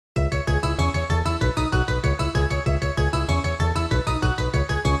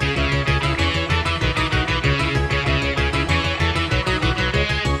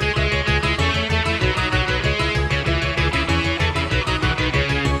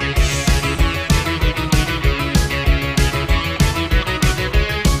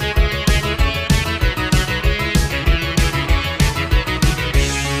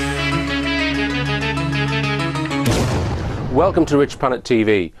Welcome to Rich Planet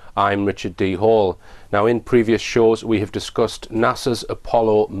TV. I'm Richard D. Hall. Now, in previous shows we have discussed NASA's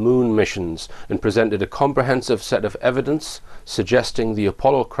Apollo moon missions and presented a comprehensive set of evidence suggesting the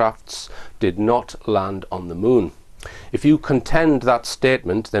Apollo crafts did not land on the moon. If you contend that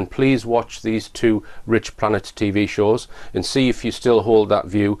statement, then please watch these two Rich Planet TV shows and see if you still hold that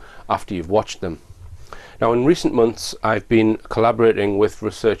view after you've watched them. Now, in recent months I've been collaborating with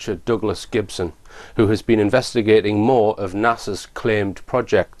researcher Douglas Gibson, who has been investigating more of NASA's claimed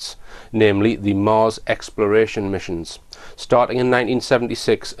projects, namely the Mars exploration missions. Starting in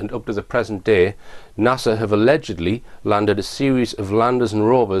 1976 and up to the present day, NASA have allegedly landed a series of landers and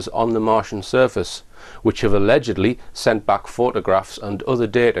rovers on the Martian surface, which have allegedly sent back photographs and other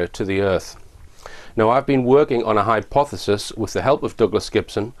data to the Earth. Now, I've been working on a hypothesis with the help of Douglas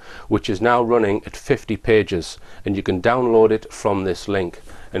Gibson, which is now running at 50 pages, and you can download it from this link,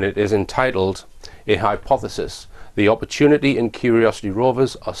 and it is entitled A Hypothesis: The Opportunity and Curiosity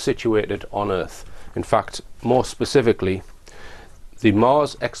rovers are situated on Earth. In fact, more specifically, the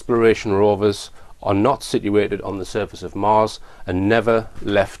Mars exploration rovers are not situated on the surface of Mars and never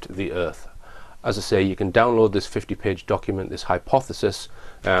left the Earth. As I say, you can download this 50-page document, this hypothesis,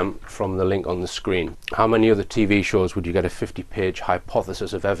 from the link on the screen. How many other TV shows would you get a 50-page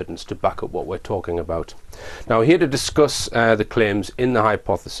hypothesis of evidence to back up what we're talking about? Now, here to discuss the claims in the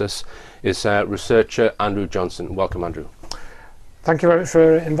hypothesis is researcher Andrew Johnson. Welcome, Andrew. Thank you very much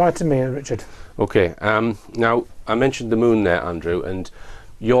for inviting me, Richard. Okay, now I mentioned the moon there, Andrew, and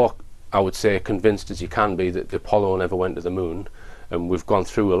you're, I would say, convinced as you can be that the Apollo never went to the moon. And we've gone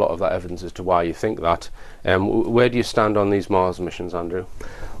through a lot of that evidence as to why you think that. Where do you stand on these Mars missions, Andrew?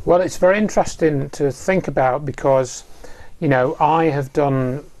 Well, it's very interesting to think about because, you know, I have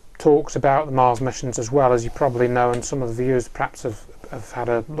done talks about the Mars missions as well, as you probably know, and some of the viewers perhaps have had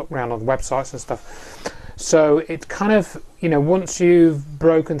a look around on the websites and stuff. So it kind of, you know, once you've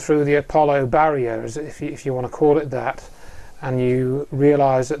broken through the Apollo barrier, if you want to call it that, and you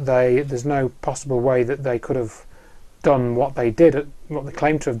realise that there's no possible way that they could have done what they did, what they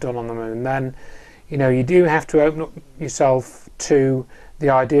claim to have done on the moon, then, you know, you do have to open up yourself to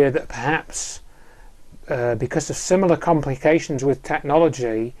the idea that perhaps because of similar complications with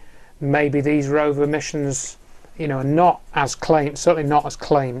technology, maybe these rover missions, you know, are not as claimed, certainly not as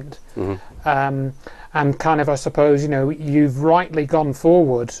claimed. Mm-hmm. And kind of, I suppose, you know, you've rightly gone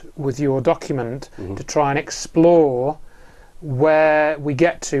forward with your document mm-hmm. to try and explore where we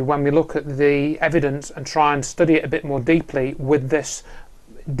get to when we look at the evidence and try and study it a bit more deeply with this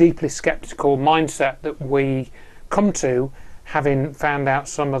deeply skeptical mindset that we come to, having found out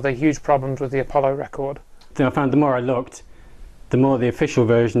some of the huge problems with the Apollo record. I found the more I looked, the more the official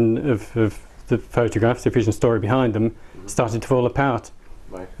version of the photographs, the official story behind them, started to fall apart.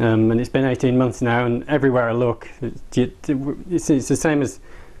 Right. And it's been 18 months now, and everywhere I look, it's the same as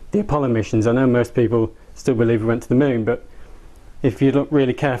the Apollo missions. I know most people still believe we went to the moon, but if you look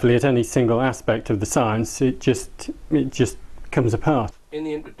really carefully at any single aspect of the science, it just comes apart. In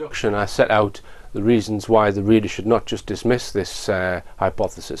the introduction, I set out the reasons why the reader should not just dismiss this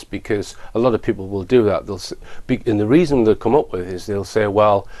hypothesis, because a lot of people will do that. And the reason they'll come up with is they'll say,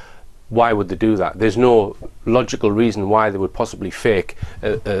 well, why would they do that? There's no logical reason why they would possibly fake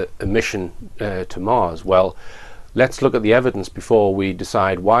a mission to Mars. Well, let's look at the evidence before we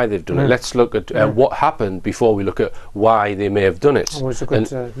decide why they've done it. Let's look at what happened before we look at why they may have done it. Always a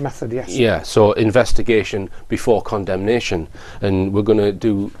good method, yes. Yeah, so investigation before condemnation. And we're going to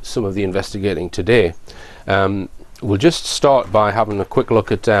do some of the investigating today. We'll just start by having a quick look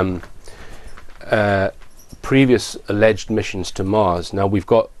at previous alleged missions to Mars. Now, we've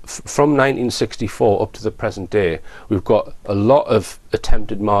got, from 1964 up to the present day, we've got a lot of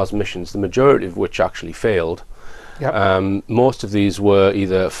attempted Mars missions, the majority of which actually failed. Yep. Most of these were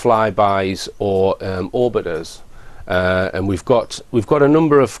either flybys or orbiters, and we've got a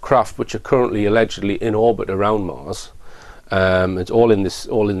number of craft which are currently allegedly in orbit around Mars. It's all in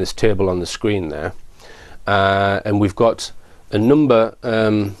this table on the screen there, and we've got a number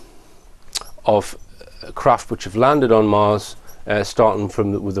of craft which have landed on Mars, starting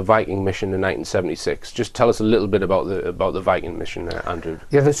with the Viking mission in 1976. Just tell us a little bit about the Viking mission, Andrew.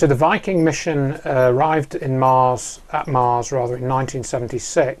 Yeah, so the Viking mission arrived at Mars in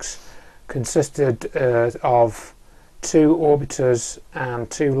 1976, consisted of 2 orbiters and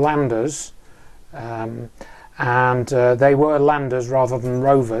 2 landers, and they were landers rather than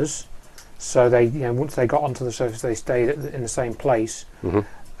rovers. So they, you know, once they got onto the surface, they stayed in the same place.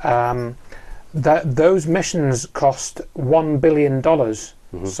 Mm-hmm. Those missions cost $1 billion.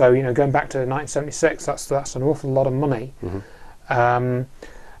 Mm-hmm. So, you know, going back to 1976, that's an awful lot of money. Mm-hmm.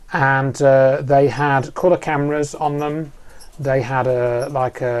 And they had colour cameras on them. They had a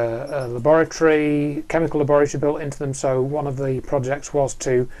laboratory, chemical laboratory built into them. So one of the projects was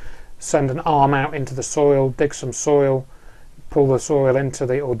to send an arm out into the soil, dig some soil, pull the soil into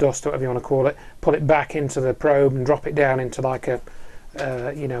the, or dust, whatever you want to call it, pull it back into the probe and drop it down into like a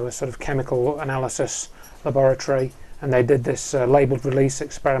sort of chemical analysis laboratory. And they did this labeled release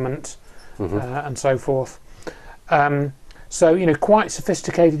experiment and so forth. So, you know, quite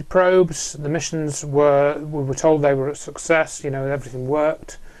sophisticated probes. The missions we were told they were a success. You know, everything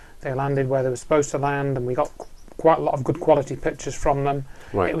worked. They landed where they were supposed to land, and we got quite a lot of good quality pictures from them.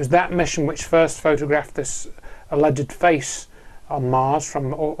 Right. It was that mission which first photographed this alleged face on Mars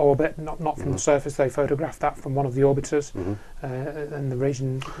from orbit, not from the surface. They photographed that from one of the orbiters in the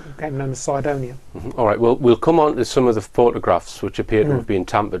region became known as Cydonia. All right, well, we'll come on to some of the photographs which appear to have been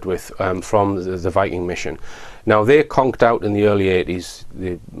tampered with from the Viking mission. Now, they conked out in the early 80s,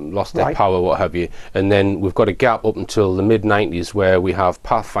 they lost their power, what have you, and then we've got a gap up until the mid-90s where we have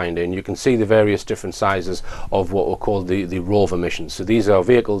Pathfinder, and you can see the various different sizes of what were called the rover missions. So these are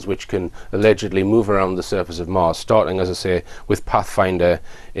vehicles which can allegedly move around the surface of Mars, starting, as I say, with Pathfinder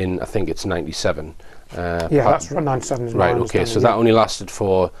in, I think it's 97. Yeah, that's right, 97 is right, okay, so that only lasted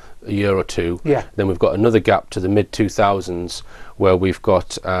for a year or two. Yeah. Then we've got another gap to the mid-2000s where we've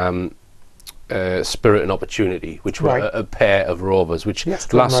got Spirit and Opportunity, which were a pair of rovers, which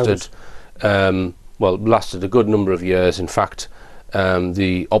lasted lasted a good number of years. In fact,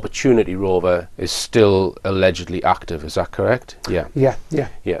 the Opportunity rover is still allegedly active. Is that correct? Yeah.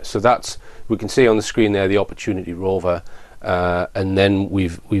 Yeah. So that's, we can see on the screen there the Opportunity rover, and then we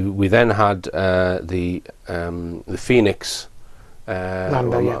then had the Phoenix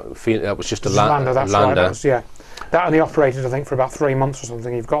lander. That was just a lander. That's lander. Right, that was, that only operated, I think, for about 3 months or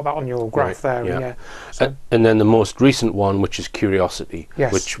something. You've got that on your graph there. Yeah. So and then the most recent one, which is Curiosity,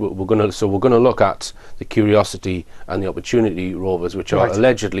 which we're going to look at the Curiosity and the Opportunity rovers, which are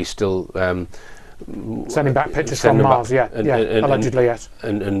allegedly still sending back pictures from Mars. Allegedly, yes.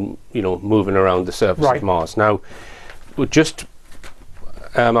 And you know, moving around the surface of Mars. Now,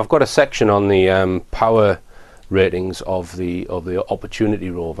 I've got a section on the power ratings of the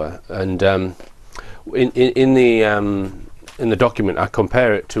Opportunity rover, and in the document I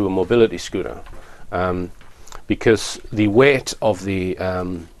compare it to a mobility scooter, because the weight of the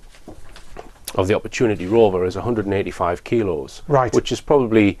Opportunity rover is 185 kilos, which is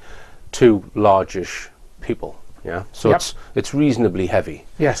probably 2 largish people. Yeah, so it's reasonably heavy.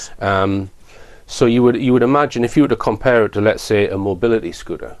 Yes. So you would imagine, if you were to compare it to, let's say, a mobility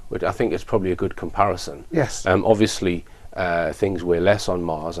scooter, which I think is probably a good comparison. Yes. Obviously, things weigh less on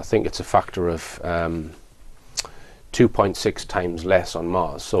Mars. I think it's a factor of 2.6 times less on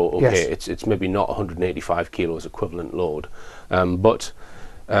Mars. So it's maybe not 185 kilos equivalent load, but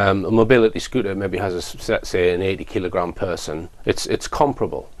a mobility scooter maybe has let's say an 80 kilogram person. It's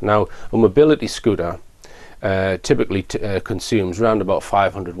comparable. Now, a mobility scooter typically consumes around about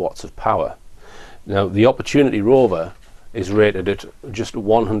 500 watts of power. Now, the Opportunity rover is rated at just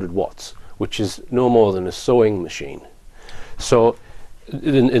 100 watts, which is no more than a sewing machine. So,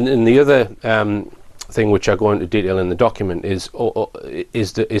 in the other thing which I go into detail in the document is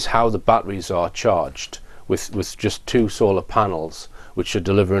how the batteries are charged with just 2 solar panels, which are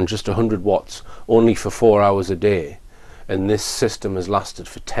delivering just 100 watts only for 4 hours a day, and this system has lasted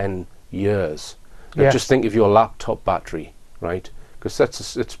for 10 years. Now, just think of your laptop battery, right?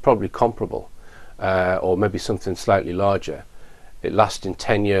 Because it's probably comparable, or maybe something slightly larger. It lasting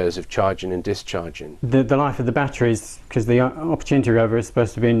 10 years of charging and discharging. The life of the batteries, because the Opportunity rover is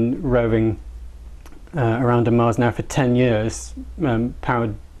supposed to have been roving around on Mars now for 10 years,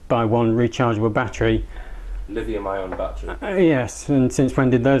 powered by one rechargeable battery. Lithium-ion battery. Yes, and since when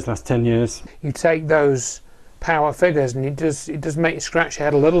did those last 10 years? You take those power figures and it does make you scratch your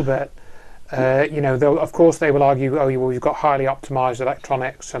head a little bit. You know, of course they will argue, oh, well, you've got highly optimized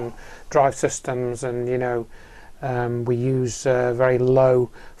electronics and drive systems, and you know, we use very low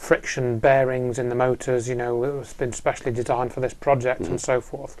friction bearings in the motors, you know, it's been specially designed for this project and so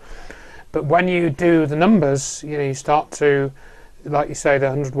forth. But when you do the numbers, you know, you start to, like you say, the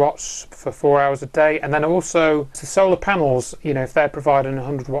 100 watts for 4 hours a day, and then also the solar panels, you know, if they're providing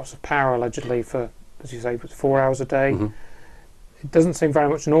 100 watts of power allegedly for, as you say, 4 hours a day, it doesn't seem very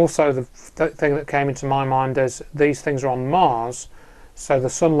much. And also the thing that came into my mind is these things are on Mars, so the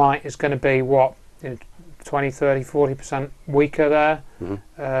sunlight is going to be what, you know, 20, 30, 40% weaker there.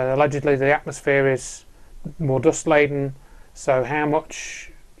 Allegedly the atmosphere is more dust laden, so how much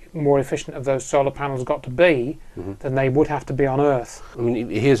more efficient have those solar panels got to be than they would have to be on Earth. I mean,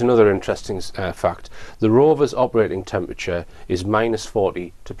 here's another interesting fact. The rover's operating temperature is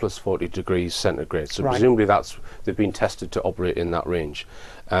 -40 to +40 degrees centigrade. So presumably they've been tested to operate in that range.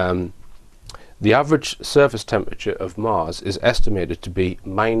 The average surface temperature of Mars is estimated to be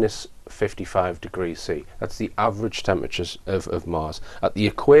 -55 degrees C. That's the average temperatures of Mars. At the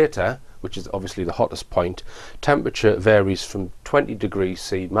equator, which is obviously the hottest point, temperature varies from 20 degrees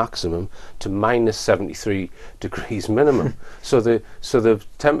C maximum to -73 degrees minimum. so the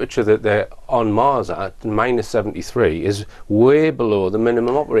temperature that they're on Mars at, -73, is way below the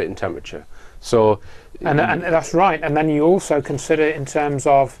minimum operating temperature. So, and that's right. And then you also consider it in terms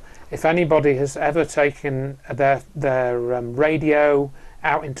of, if anybody has ever taken their radio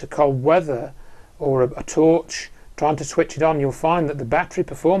out into cold weather, or a torch, trying to switch it on, you'll find that the battery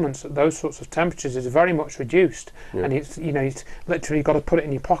performance at those sorts of temperatures is very much reduced. And it's, you know, it's literally got to put it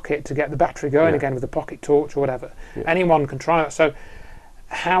in your pocket to get the battery going again with a pocket torch or whatever. Anyone can try that. So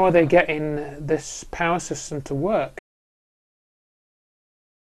how are they getting this power system to work?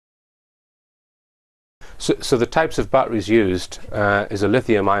 So the types of batteries used is a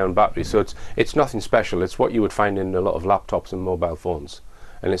lithium-ion battery. So it's nothing special. It's what you would find in a lot of laptops and mobile phones,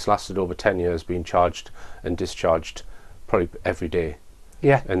 and it's lasted over 10 years, being charged and discharged probably every day.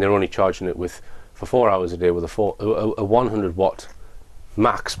 Yeah. And they're only charging it for 4 hours a day with a 100 watt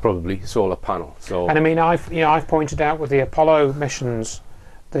max probably solar panel. So, and I mean, I've pointed out with the Apollo missions,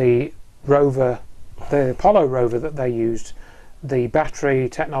 the Apollo rover that they used, the battery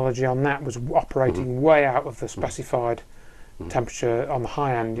technology on that was operating way out of the specified temperature on the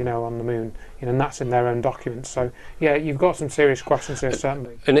high end, you know, on the moon, you know, and that's in their own documents. So yeah, you've got some serious questions here,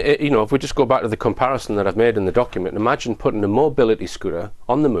 certainly. And you know, if we just go back to the comparison that I've made in the document, imagine putting a mobility scooter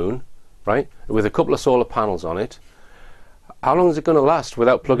on the moon, right, with a couple of solar panels on it. How long is it going to last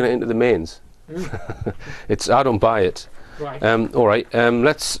without plugging it into the mains? I don't buy it. Right. All right,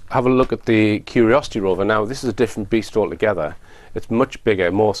 let's have a look at the Curiosity rover. Now, this is a different beast altogether. It's much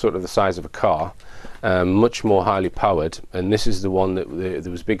bigger, more sort of the size of a car, much more highly powered, and this is the one that there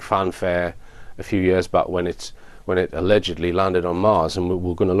was big fanfare a few years back when it allegedly landed on Mars, and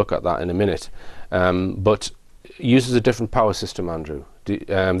we're going to look at that in a minute. But uses a different power system, Andrew.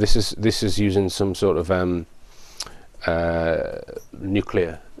 This is using some sort of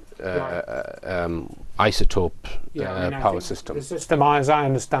nuclear isotope power system. The system, as I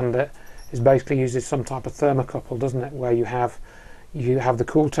understand it, is basically uses some type of thermocouple, doesn't it, where you have the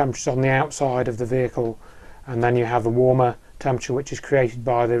cool temperatures on the outside of the vehicle, and then you have the warmer temperature which is created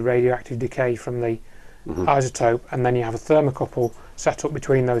by the radioactive decay from the isotope, and then you have a thermocouple set up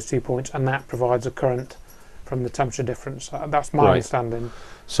between those 2 points, and that provides a current from the temperature difference. That's my understanding.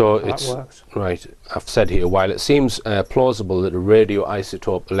 So that works. Right. I've said here, while it seems plausible that a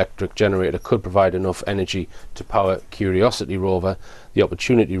radioisotope electric generator could provide enough energy to power Curiosity rover, the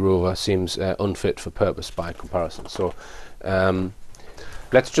Opportunity rover seems unfit for purpose by comparison. So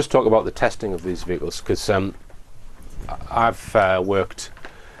let's just talk about the testing of these vehicles, because I've worked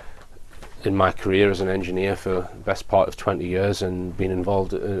in my career as an engineer for the best part of 20 years and been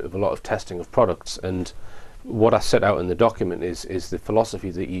involved in a lot of testing of products. And what I set out in the document is the philosophy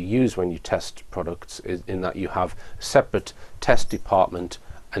that you use when you test products, is in that you have a separate test department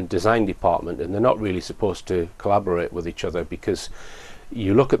and design department, and they're not really supposed to collaborate with each other, because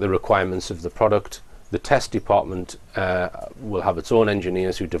you look at the requirements of the product. The test department will have its own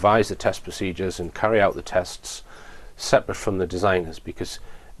engineers who devise the test procedures and carry out the tests separate from the designers, because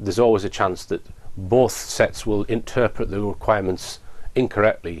there's always a chance that both sets will interpret the requirements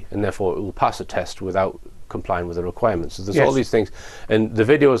incorrectly, and therefore it will pass a test without complying with the requirements. So there's all these things, and the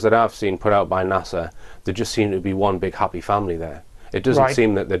videos that I've seen put out by NASA, there just seem to be one big happy family there. It doesn't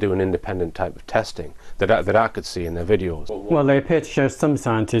seem that they're doing independent type of testing that I could see in their videos. Well, they appear to show some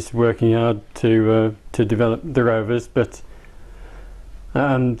scientists working hard to develop the rovers, but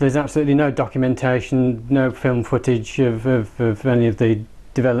there's absolutely no documentation, no film footage of any of the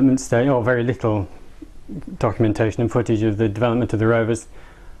development stage, or very little documentation and footage of the development of the rovers.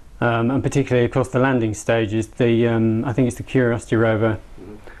 And particularly, of course, the landing stages. I think it's the Curiosity rover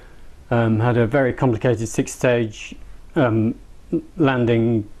had a very complicated 6-stage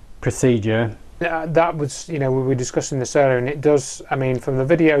landing procedure. That was, you know, we were discussing this earlier, and it does. I mean, from the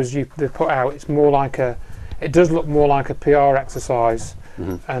videos they put out, it's more like it does look more like a PR exercise,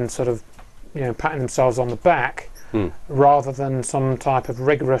 and sort of, you know, patting themselves on the back, rather than some type of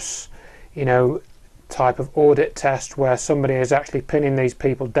rigorous, you know, type of audit test where somebody is actually pinning these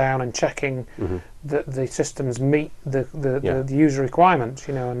people down and checking that the systems meet the user requirements,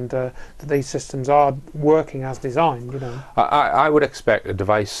 you know, and that these systems are working as designed, you know. I would expect a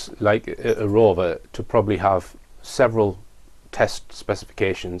device like a rover to probably have several test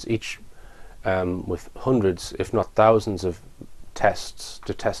specifications, each with hundreds, if not thousands, of tests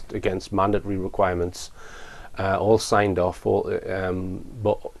to test against mandatory requirements, all signed off.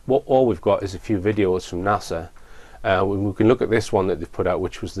 But all we've got is a few videos from NASA. We can look at this one that they've put out,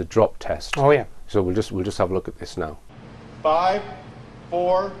 which was the drop test. Oh yeah. So we'll just have a look at this now. 5,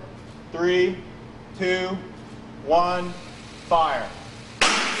 4, 3, 2, 1, fire.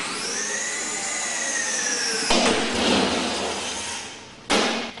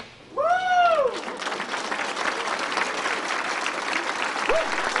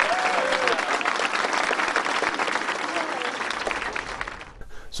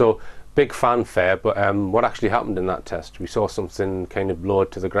 So big fanfare, but what actually happened in that test? We saw something kind of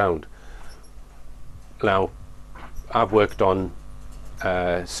lowered to the ground. Now, I've worked on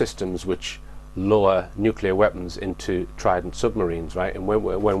systems which lower nuclear weapons into Trident submarines, right? And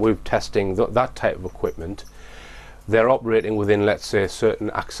when we're testing that type of equipment, they're operating within, let's say, certain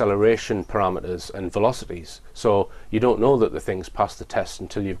acceleration parameters and velocities. So you don't know that the thing's passed the test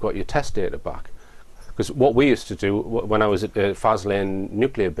until you've got your test data back. Because what we used to do when I was at Faslane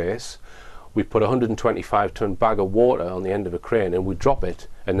nuclear base, we put a 125-ton bag of water on the end of a crane and we'd drop it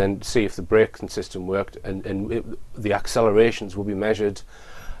and then see if the braking system worked, and the accelerations would be measured,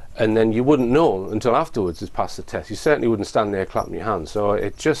 and then you wouldn't know until afterwards it's passed the test. You certainly wouldn't stand there clapping your hands. So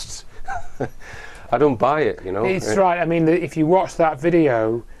it just I don't buy it, you know. It's right. I mean, if you watch that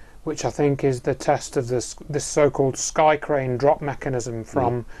video, which I think is the test of this so-called sky crane drop mechanism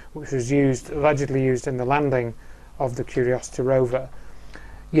which was allegedly used in the landing of the Curiosity rover.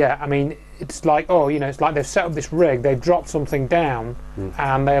 Yeah, I mean, it's like, oh, you know, it's like they've set up this rig, they've dropped something down,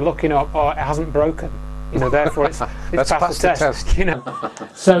 and they're looking up, oh, it hasn't broken, you know, therefore it's passed the test, you know.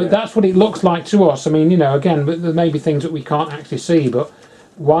 So that's what it looks like to us. I mean, you know, again, but there may be things that we can't actually see, but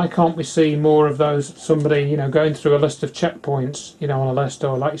why can't we see more of those, somebody, you know, going through a list of checkpoints, you know, on a list,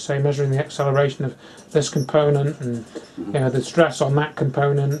 or like you say, measuring the acceleration of this component and, you know, the stress on that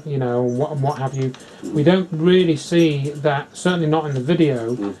component, you know, what have you. We don't really see that, certainly not in the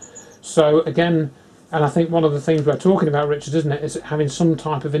video. So again, and I think one of the things we're talking about, Richard, isn't it, is having some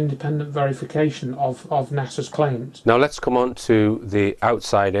type of independent verification of NASA's claims. Now let's come on to the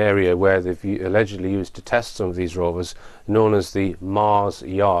outside area where they've allegedly used to test some of these rovers, known as the Mars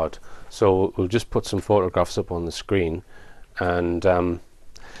Yard. So we'll just put some photographs up on the screen, and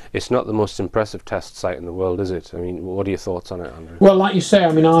it's not the most impressive test site in the world, is it? I mean, what are your thoughts on it, Andrew? Well, like you say,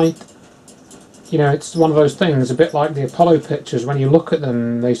 I mean, you know, it's one of those things, a bit like the Apollo pictures. When you look at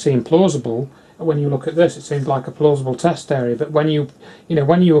them, they seem plausible. When you look at this, it seems like a plausible test area. But when you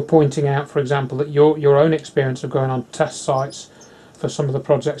were pointing out, for example, that your own experience of going on test sites for some of the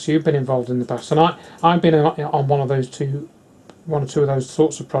projects you've been involved in the past, and I've been on one or two of those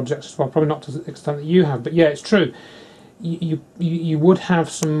sorts of projects as well. Probably not to the extent that you have, but yeah, it's true. You would have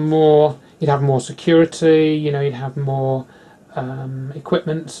some more. You'd have more security. You know, you'd have more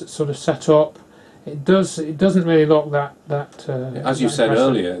equipment sort of set up. It doesn't really look that as you said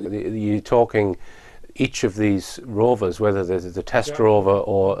earlier, you're talking each of these rovers, whether they're the test rover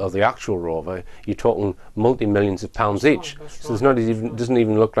or the actual rover, you're talking multi-millions of pounds each. So there's not even, doesn't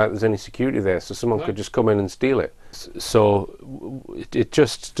even look like there's any security there, so someone could just come in and steal it. So it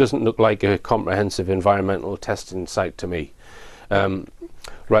just doesn't look like a comprehensive environmental testing site to me.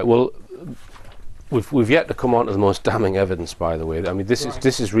 Right, well, we've yet to come on to the most damning evidence, by the way. I mean, this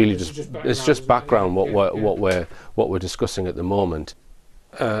is really just background what we're discussing at the moment.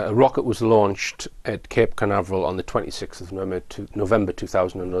 A rocket was launched at Cape Canaveral on the 26th of November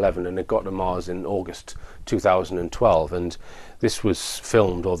 2011, and it got to Mars in August 2012. And this was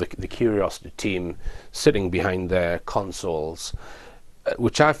filmed, or the Curiosity team sitting behind their consoles,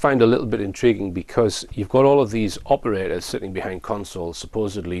 which I find a little bit intriguing, because you've got all of these operators sitting behind consoles,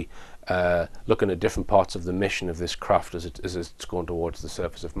 supposedly looking at different parts of the mission of this craft as it's going towards the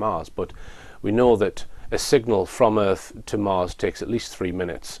surface of Mars. But we know that a signal from Earth to Mars takes at least 3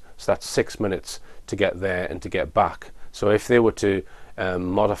 minutes, so that's 6 minutes to get there and to get back. So if they were to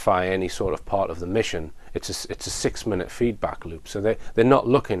modify any sort of part of the mission, it's a 6-minute feedback loop. So they're not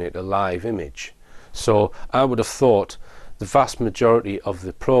looking at a live image. So I would have thought the vast majority of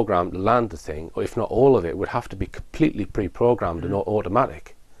the program to land the thing, or if not all of it, would have to be completely pre-programmed and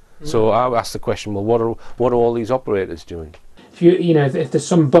automatic. So I asked the question, well, what are all these operators doing? If if there's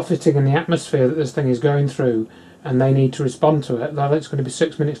some buffeting in the atmosphere that this thing is going through, and they need to respond to it, then it's going to be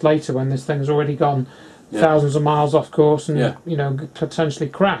 6 minutes later when this thing's already gone thousands of miles off course and you know, potentially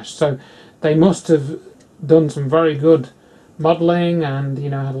crashed. So they must have done some very good modelling and, you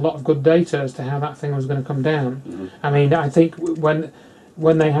know, had a lot of good data as to how that thing was going to come down. I mean, I think when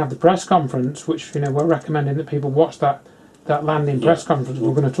they have the press conference, which, you know, we're recommending that people watch that landing press conference.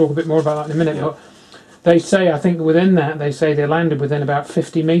 We're going to talk a bit more about that in a minute, but they say, I think within that, they say they landed within about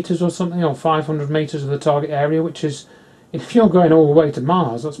 50 metres or something, or 500 metres of the target area, which is, if you're going all the way to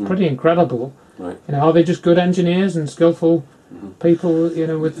Mars, that's pretty incredible. Right. You know, are they just good engineers and skillful people, you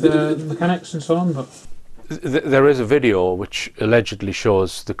know, with the mechanics and so on? But there is a video which allegedly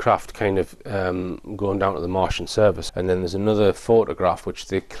shows the craft kind of going down to the Martian surface, and then there's another photograph which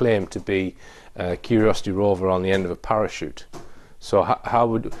they claim to be Curiosity rover on the end of a parachute. So how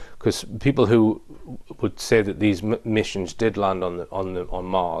would, because people who would say that these missions did land on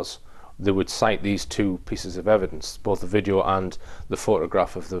Mars, they would cite these two pieces of evidence, both the video and the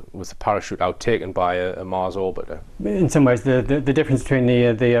photograph of with the parachute out taken by a Mars orbiter. In some ways, the difference between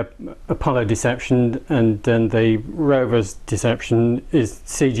the Apollo deception and the rover's deception is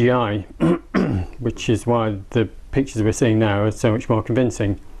CGI, which is why the pictures we're seeing now are so much more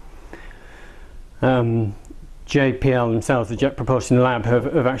convincing. JPL themselves, the Jet Propulsion Lab,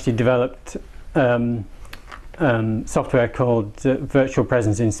 have actually developed software called Virtual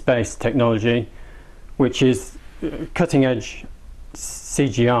Presence in Space technology, which is cutting edge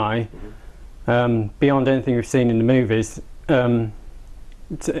CGI, beyond anything we've seen in the movies.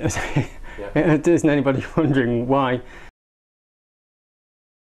 Isn't anybody wondering why?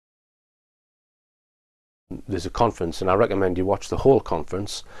 There's a conference, and I recommend you watch the whole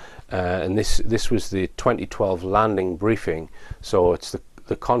conference, and this was the 2012 landing briefing, so it's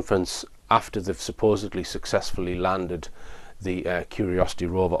the conference after they've supposedly successfully landed the Curiosity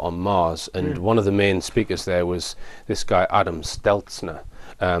rover on Mars, and one of the main speakers there was this guy Adam Steltzner.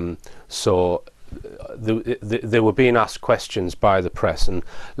 So they were being asked questions by the press, and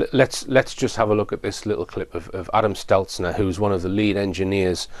let's just have a look at this little clip of Adam Steltzner, who's one of the lead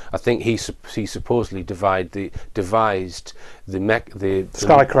engineers. I think he supposedly devised the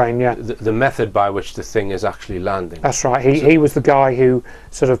sky crane, the method by which the thing is actually landing. That's right. He was the guy who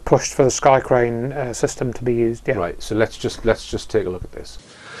sort of pushed for the sky crane system to be used. Yeah. Right. So let's just take a look at this.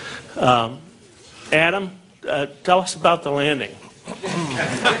 Adam, tell us about the landing.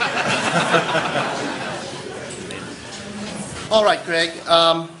 All right, Greg.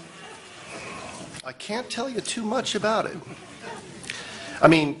 I can't tell you too much about it. I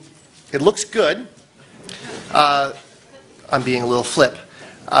mean, it looks good. I'm being a little flip.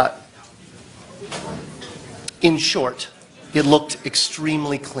 In short, it looked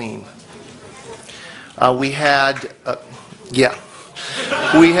extremely clean. We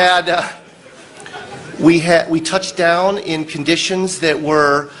touched down in conditions that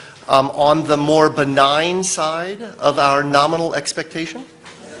were on the more benign side of our nominal expectation.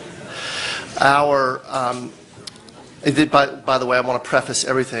 By the way, I want to preface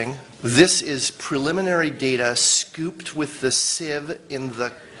everything. This is preliminary data scooped with the sieve in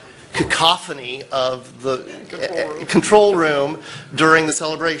the cacophony of the control room during the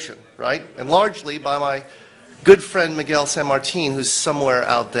celebration, right? And largely by my good friend Miguel San Martin, who's somewhere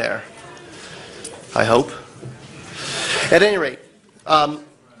out there, I hope. At any rate,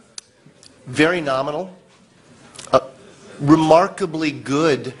 very nominal, remarkably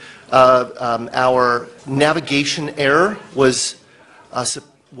good. Our navigation error was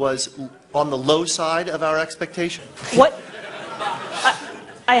on the low side of our expectation. What?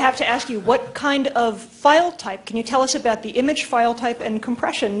 I have to ask you, what kind of file type? Can you tell us about the image file type and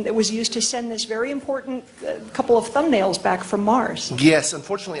compression that was used to send this very important couple of thumbnails back from Mars? Yes,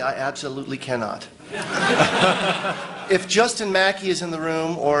 unfortunately, I absolutely cannot. If Justin Mackey is in the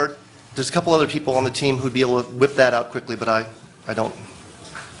room, or there's a couple other people on the team who'd be able to whip that out quickly, but I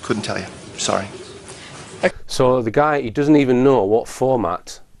couldn't tell you. Sorry. So the guy, he doesn't even know what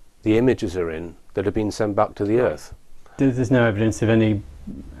format the images are in that have been sent back to the Earth. There's no evidence of any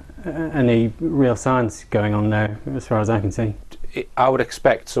real science going on there, as far as I can see. I would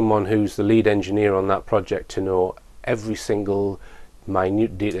expect someone who's the lead engineer on that project to know every single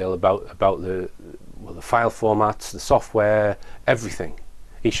minute detail about the file formats, the software, everything.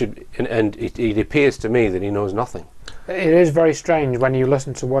 He should, and it appears to me that he knows nothing. It is very strange when you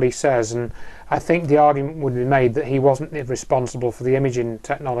listen to what he says, and I think the argument would be made that he wasn't responsible for the imaging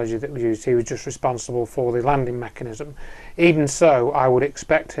technology that was used. He was just responsible for the landing mechanism. Even so, I would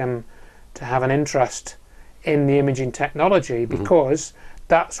expect him to have an interest in the imaging technology, because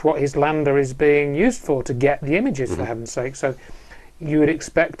that's what his lander is being used for, to get the images, for heaven's sake. So, you would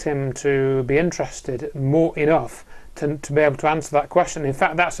expect him to be interested more enough to be able to answer that question. In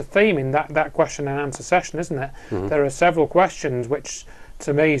fact, that's a theme in that question and answer session, isn't it? There are several questions which,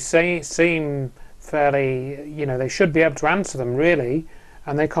 to me, seem fairly, you know, they should be able to answer them really,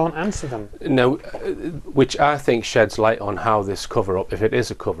 and they can't answer them. No, which I think sheds light on how this cover-up, if it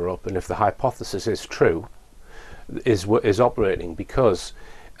is a cover-up, and if the hypothesis is true, is operating, because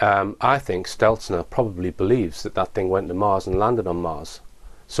I think Stelzner probably believes that thing went to Mars and landed on Mars.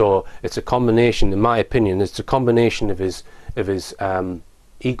 So it's a combination, in my opinion, it's a combination of his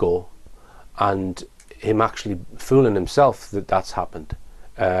ego and him actually fooling himself that that's happened.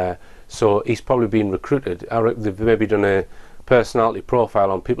 So he's probably been recruited. They've maybe done a personality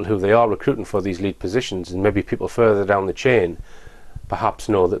profile on people who they are recruiting for these lead positions, and maybe people further down the chain perhaps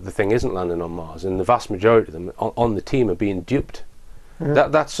know that the thing isn't landing on Mars, and the vast majority of them on the team are being duped.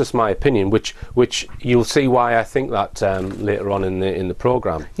 That's just my opinion, which you'll see why I think that later on in the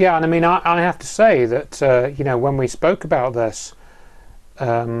program. Yeah, and I mean, I have to say that you know, when we spoke about this,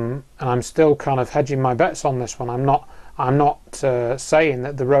 and I'm still kind of hedging my bets on this one. I'm not saying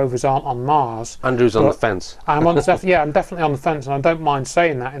that the rovers aren't on Mars. Andrew's on the fence. I'm definitely on the fence, and I don't mind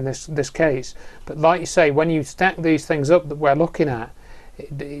saying that in this case. But like you say, when you stack these things up that we're looking at,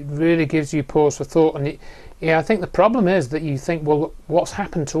 it really gives you pause for thought. And yeah, I think the problem is that you think, well, what's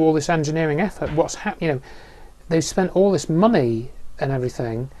happened to all this engineering effort? What's happened? You know, they've spent all this money and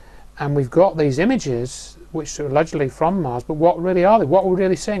everything, and we've got these images which are allegedly from Mars, but what really are they? What are we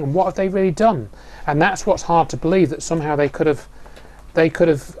really seeing, and what have they really done? And that's what's hard to believe, that somehow they could have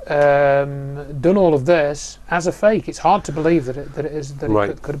done all of this as a fake. It's hard to believe that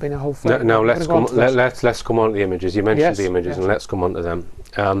it could have been a whole fake. Now let's come on to the images. You mentioned the images, and let's come on to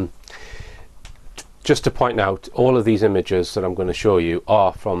them. Just to point out, all of these images that I'm going to show you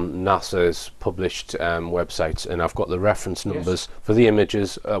are from NASA's published websites, and I've got the reference numbers for the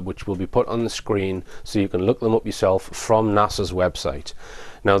images, which will be put on the screen, so you can look them up yourself from NASA's website.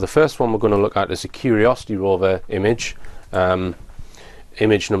 Now, the first one we're going to look at is a Curiosity rover image,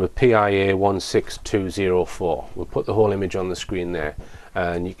 image number PIA 16204. We'll put the whole image on the screen there,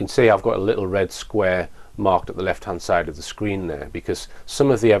 and you can see I've got a little red square marked at the left hand side of the screen there, because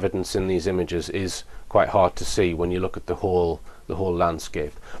some of the evidence in these images is quite hard to see when you look at the whole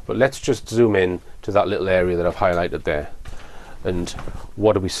landscape. But let's just zoom in to that little area that I've highlighted there, and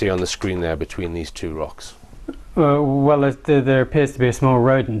what do we see on the screen there between these two rocks? Well, there appears to be a small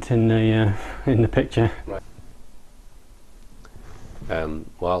rodent in the picture. Right.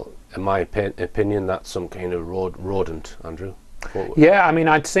 Well, in my opinion, that's some kind of rodent, Andrew. Yeah, I mean,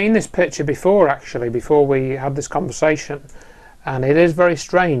 I'd seen this picture before, actually, before we had this conversation, and it is very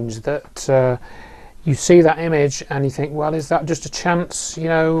strange that you see that image and you think, well, is that just a chance, you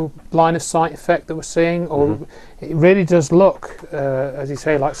know, line of sight effect that we're seeing, or it really does look, as you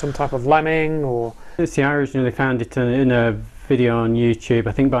say, like some type of lemming, or... See, I originally found it in a video on YouTube,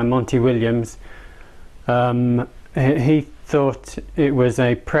 I think by Monty Williams. He thought it was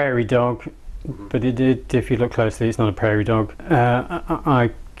a prairie dog, but if you look closely, it's not a prairie dog.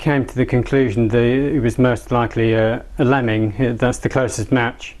 I came to the conclusion that it was most likely a lemming. That's the closest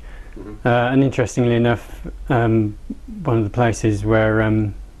match. And interestingly enough, one of the places where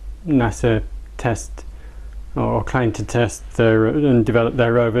NASA test or claim to test and develop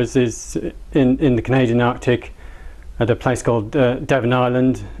their rovers is in the Canadian Arctic, at a place called Devon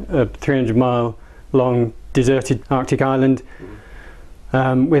Island, a 300-mile long deserted Arctic island,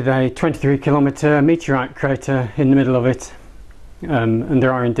 with a 23-kilometre meteorite crater in the middle of it, and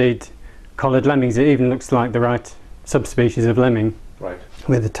there are indeed collared lemmings. It even looks like the right subspecies of lemming,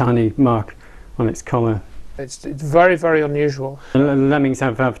 with a tiny mark on its collar. It's very, very unusual. Lemmings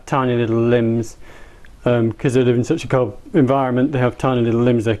have tiny little limbs, because they live in such a cold environment. They have tiny little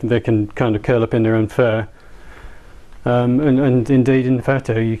limbs. They can kind of curl up in their own fur. And indeed, in the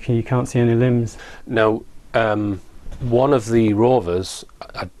photo, you can't see any limbs. Now, one of the rovers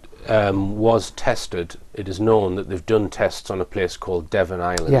was tested. It is known that they've done tests on a place called Devon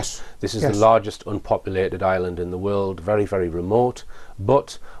Island. Yes. This is the largest unpopulated island in the world, very, very remote.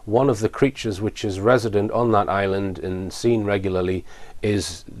 But one of the creatures which is resident on that island and seen regularly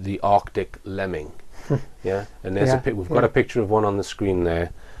is the Arctic lemming. Yeah, and there's we've got a picture of one on the screen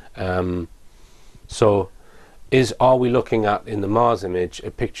there. So, are we looking at, in the Mars image,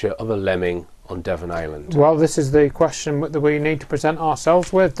 a picture of a lemming on Devon Island? Well, this is the question that we need to present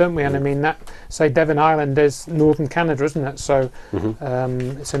ourselves with, don't we? And I mean, Devon Island is northern Canada, isn't it? So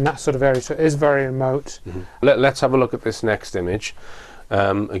it's in that sort of area, so it is very remote. Let's have a look at this next image.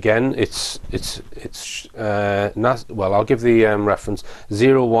 Again, well, I'll give the reference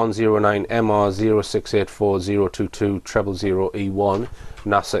 0109 MR 0684 022 000E1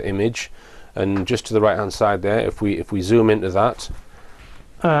 NASA image, and just to the right hand side there, if we zoom into that.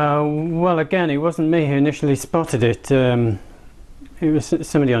 Well, again, it wasn't me who initially spotted it. It was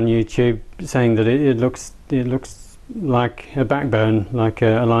somebody on YouTube saying that it looks like a backbone, like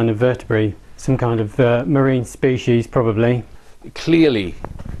a line of vertebrae, some kind of marine species, probably. Clearly,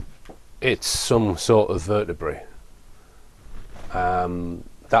 it's some sort of vertebrae.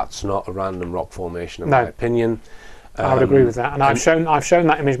 That's not a random rock formation, in my opinion. I would agree with that, and I've shown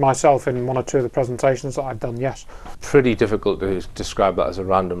that image myself in one or two of the presentations that I've done. Yes. Pretty difficult to describe that as a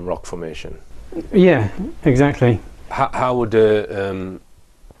random rock formation. Yeah, exactly. How would an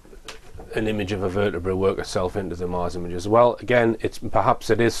image of a vertebrate work itself into the Mars images? Well, again,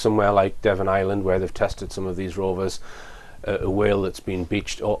 perhaps it is somewhere like Devon Island where they've tested some of these rovers, a whale that's been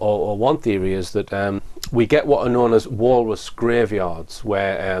beached, or one theory is that we get what are known as walrus graveyards,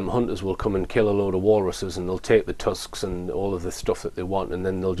 where hunters will come and kill a load of walruses and they'll take the tusks and all of the stuff that they want, and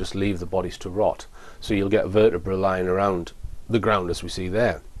then they'll just leave the bodies to rot. So you'll get vertebrae lying around the ground as we see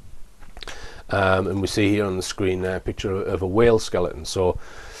there. And we see here on the screen a picture of a whale skeleton. So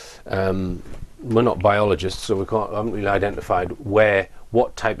we're not biologists, so we haven't really identified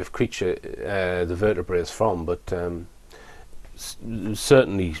what type of creature the vertebrae is from, but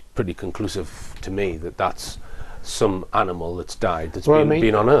certainly pretty conclusive to me that that's some animal that's died, that's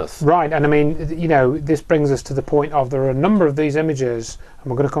been on Earth. Right, and I mean, you know, this brings us to the point of there are a number of these images, and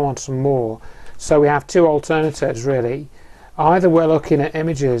we're going to come on to some more. So we have two alternatives, really. Either we're looking at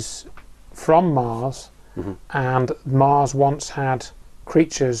images from Mars, and Mars once had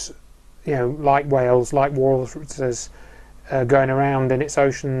creatures, you know, like whales, like walruses, going around in its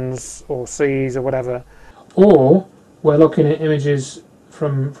oceans or seas or whatever, or we're looking at images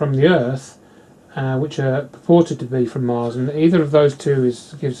from the Earth, which are purported to be from Mars, and either of those two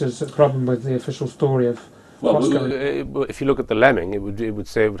gives us a problem with the official story of what's going on. If you look at the lemming, it would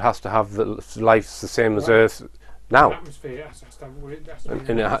say it has to have the life's the same as Earth now. Atmosphere,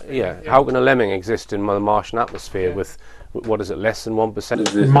 How can a lemming exist in the Martian atmosphere with what is it, less than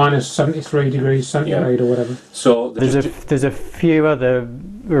 1%? Minus 73 degrees centigrade or whatever. So there's a few other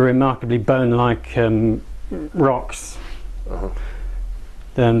remarkably bone-like rocks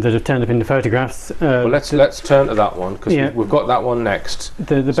that have turned up in the photographs. Well, let's turn to that one, because we've got that one next.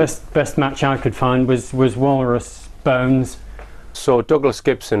 The best match I could find was walrus bones. So Douglas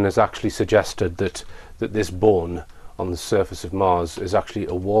Gibson has actually suggested that this bone on the surface of Mars is actually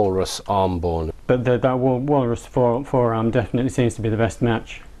a walrus arm bone. But that walrus forearm definitely seems to be the best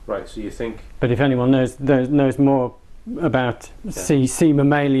match. Right, so you think... But if anyone knows more about sea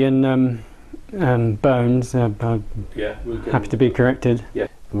mammalian bones, happy to be corrected. Yeah,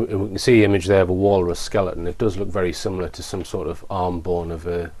 we can see the image there of a walrus skeleton. It does look very similar to some sort of arm bone of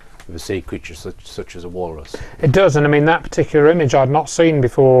a sea creature such as a walrus. It does, and I mean that particular image I'd not seen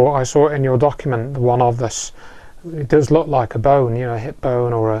before I saw it in your document, the one of this. It does look like a bone, you know, a hip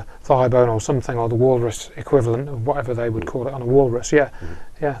bone or a thigh bone or something, or the walrus equivalent of whatever they would call it on a walrus. Yeah,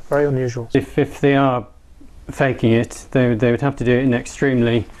 very unusual. If they are faking it, they would have to do it in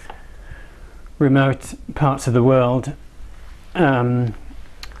extremely remote parts of the world, and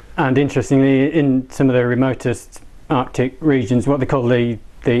interestingly, in some of the remotest Arctic regions, what they call the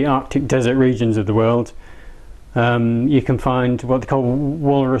Arctic desert regions of the world, you can find what they call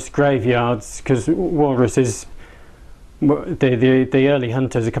walrus graveyards, because walruses, the early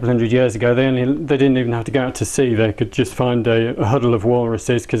hunters a couple of hundred years ago, they didn't even have to go out to sea. They could just find a huddle of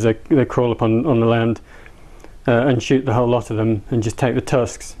walruses, because they crawl up on the land and shoot the whole lot of them and just take the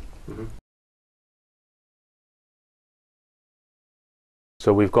tusks.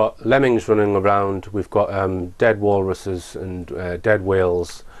 So we've got lemmings running around, we've got dead walruses and dead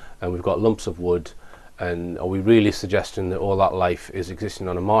whales, and we've got lumps of wood. And are we really suggesting that all that life is existing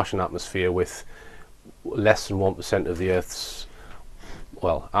on a Martian atmosphere with less than 1% of the Earth's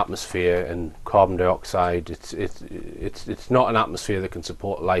atmosphere and carbon dioxide? It's not an atmosphere that can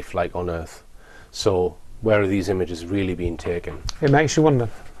support life like on Earth. So where are these images really being taken? It makes you wonder.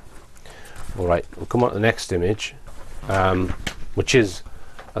 All right, we'll come on to the next image, which is,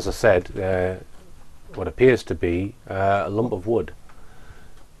 as I said, what appears to be a lump of wood.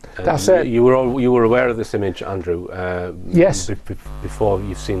 That's it. You were aware of this image, Andrew? Yes. Before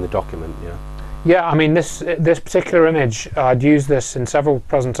you've seen the document, yeah. Yeah, I mean this particular image, I'd used this in several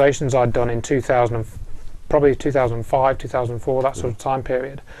presentations I'd done in 2000, probably 2005, 2004, that sort of time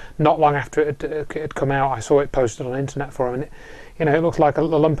period. Not long after it had come out, I saw it posted on the internet forum, and it looks like a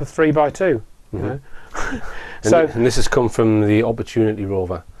lump of 3x2. You know, And this has come from the Opportunity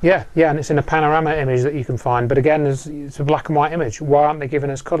rover. Yeah, and it's in a panorama image that you can find. But again, it's a black and white image. Why aren't they giving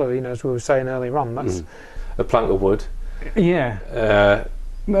us colour? You know, as we were saying earlier on, that's a plank of wood. Yeah.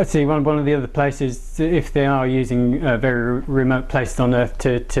 Let's see. One of the other places, if they are using very remote places on Earth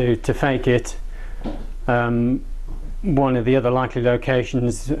to fake it, one of the other likely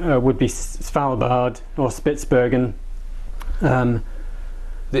locations would be Svalbard or Spitsbergen.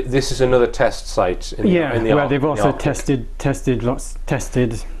 This is another test site. Where they've also tested lots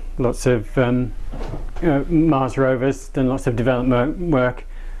of Mars rovers, done lots of development work,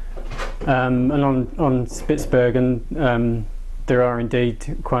 and on Spitsbergen there are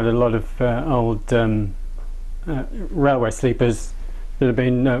indeed quite a lot of old railway sleepers that have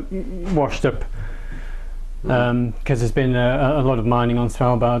been washed up because there's been a lot of mining on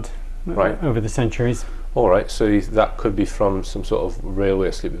Svalbard over the centuries. All right, so that could be from some sort of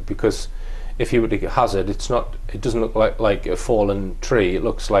railway sleeper, because if you were to hazard, it doesn't look like a fallen tree. It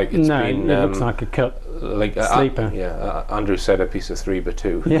looks like it's been. No, it looks like a cut sleeper. Andrew said a piece of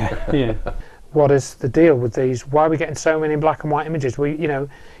 3x2. Yeah. What is the deal with these? Why are we getting so many black and white images? You've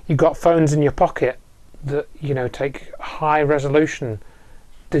got phones in your pocket that take high resolution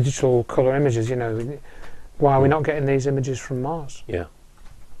digital colour images. Why are we not getting these images from Mars? Yeah.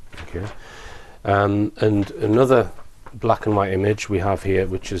 Okay. And another black and white image we have here,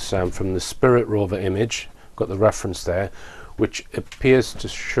 which is from the Spirit rover image. Got the reference there, which appears to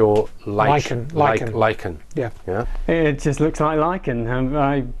show lichen. Yeah. It just looks like lichen.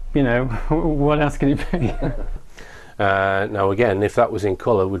 What else can it be? Now again, if that was in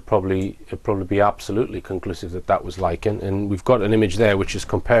colour, it'd probably be absolutely conclusive that was lichen. And we've got an image there which is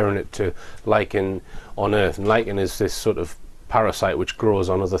comparing it to lichen on Earth. And lichen is this sort of parasite which grows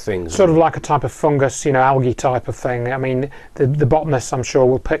on other things. Sort of like a type of fungus, algae type of thing. I mean, the botanists, I'm sure,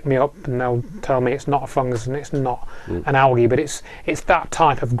 will pick me up and they'll tell me it's not a fungus and it's not an algae, but it's that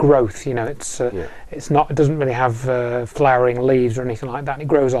type of growth. It's not. It doesn't really have flowering leaves or anything like that. It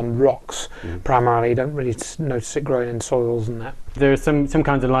grows on rocks primarily. You don't really notice it growing in soils and that. There are some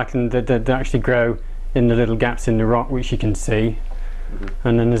kinds of lichen that actually grow in the little gaps in the rock, which you can see.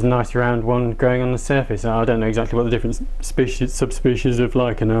 And then there's a nice round one growing on the surface. I don't know exactly what the different subspecies of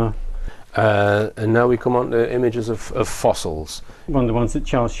lichen are. And now we come on to images of fossils. One of the ones that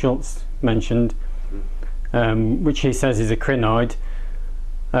Charles Schultz mentioned, which he says is a crinoid,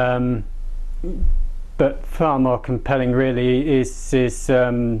 but far more compelling really is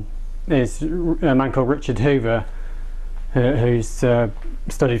a man called Richard Hoover, who's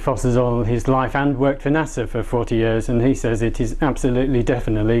studied fossils all his life and worked for NASA for 40 years, and he says it is absolutely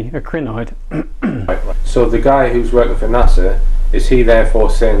definitely a crinoid. Right. So the guy who's working for NASA, is he therefore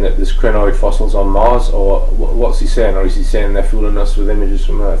saying that there's crinoid fossils on Mars, or what's he saying? Or is he saying they're fooling us with images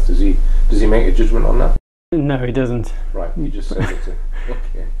from Earth? Does he make a judgment on that? No, he doesn't. Right, he just says it.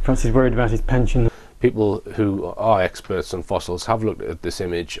 Okay. Perhaps he's worried about his pension. People who are experts on fossils have looked at this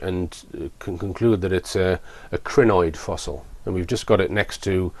image and can conclude that it's a crinoid fossil. And we've just got it next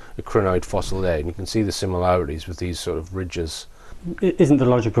to a crinoid fossil there, and you can see the similarities with these sort of ridges. Isn't the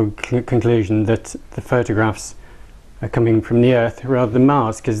logical conclusion that the photographs are coming from the Earth rather than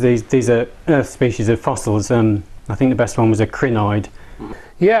Mars? Because these are Earth species of fossils. I think the best one was a crinoid.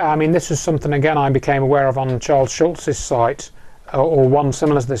 Yeah, I mean, this is something, again, I became aware of on Charles Schultz's site, or one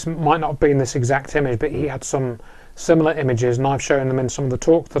similar to this. Might not have been this exact image, but he had some similar images, and I've shown them in some of the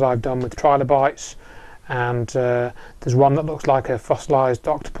talks that I've done with trilobites. And there's one that looks like a fossilized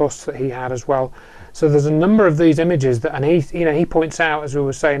octopus that he had as well. So there's a number of these images that, and he points out, as we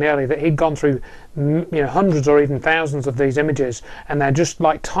were saying earlier, that he'd gone through hundreds or even thousands of these images, and they're just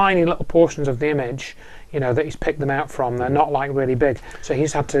like tiny little portions of the image, that he's picked them out from. They're not like really big, so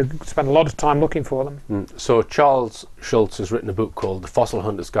he's had to spend a lot of time looking for them. So Charles Schultz has written a book called The Fossil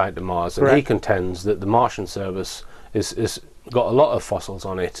Hunter's Guide to Mars, and he contends that the Martian service is got a lot of fossils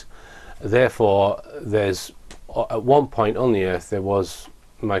on it. Therefore, there's at one point on the Earth there was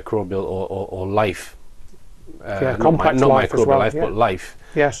microbial or life, complex not life microbial as well, life, but life.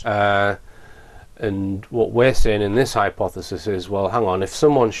 Yes. And what we're saying in this hypothesis is, well, hang on, if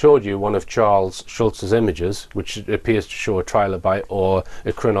someone showed you one of Charles Schultz's images, which appears to show a trilobite or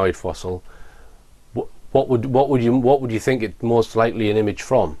a crinoid fossil, what would you think it's most likely an image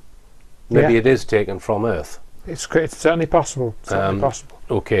from? Maybe it is taken from Earth. It's certainly possible.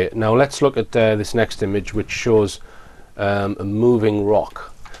 Okay, now let's look at this next image, which shows a moving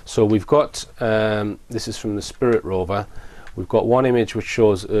rock. So we've got, this is from the Spirit rover, we've got one image which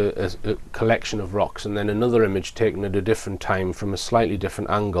shows a collection of rocks, and then another image taken at a different time from a slightly different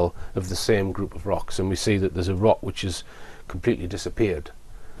angle of the same group of rocks, and we see that there's a rock which has completely disappeared.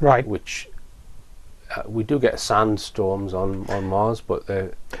 Right. Which we do get sandstorms on Mars, but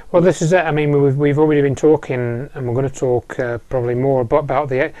well, this is it. I mean, we've already been talking, and we're going to talk probably more about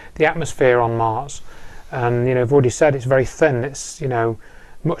the atmosphere on Mars. And you know, I've already said it's very thin. It's, you know,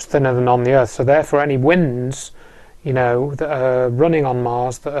 much thinner than on the Earth. So therefore, any winds, you know, that are running on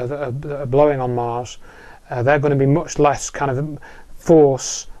Mars, that are blowing on Mars, they're going to be much less kind of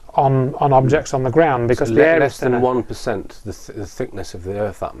force on objects on the ground, because so the air less is than thinner. 1% the thickness of the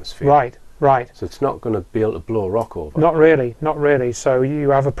Earth atmosphere. Right. Right. So it's not going to be able to blow rock over. Not really, not really. So you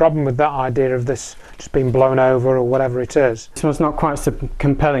have a problem with that idea of this just being blown over or whatever it is. This one's not quite so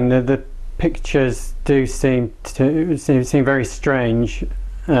compelling. The pictures do seem very strange,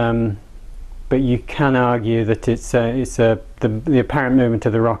 but you can argue that the apparent movement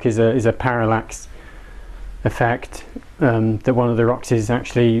of the rock is a parallax effect. That one of the rocks is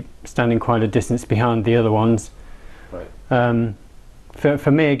actually standing quite a distance behind the other ones. Right.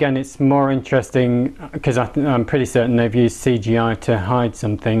 For me, again, it's more interesting because I'm pretty certain they've used CGI to hide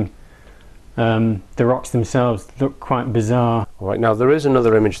something. The rocks themselves look quite bizarre. All right, now there is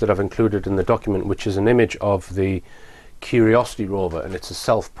another image that I've included in the document, which is an image of the Curiosity rover, and it's a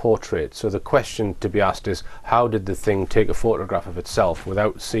self-portrait. So the question to be asked is, how did the thing take a photograph of itself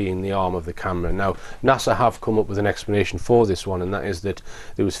without seeing the arm of the camera? Now, NASA have come up with an explanation for this one, and that is that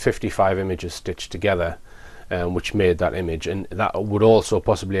there was 55 images stitched together, which made that image, and that would also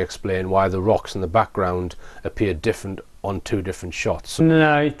possibly explain why the rocks in the background appear different on two different shots.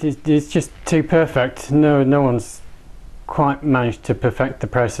 No, it's just too perfect. No one's quite managed to perfect the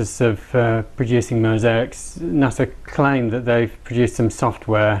process of producing mosaics. NASA claim that they've produced some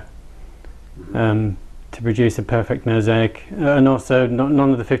software to produce a perfect mosaic, and also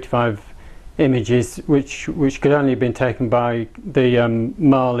none of the 55 images, which could only have been taken by the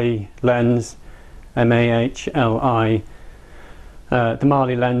Marley lens, M-A-H-L-I, the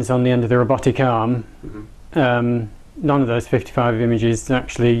Marley lens on the end of the robotic arm. None of those 55 images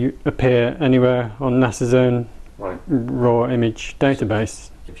actually appear anywhere on NASA's own raw image database.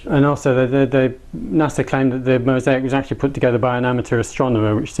 And also NASA claimed that the mosaic was actually put together by an amateur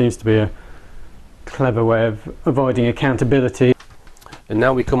astronomer, which seems to be a clever way of avoiding accountability. And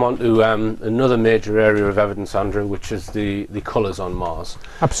now we come on to another major area of evidence, Andrew, which is the colours on Mars.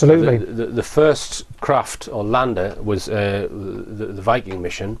 Absolutely. The first craft or lander was the Viking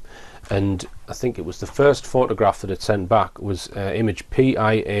mission, and I think it was the first photograph that it sent back was image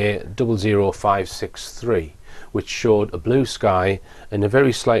PIA 00563, which showed a blue sky and a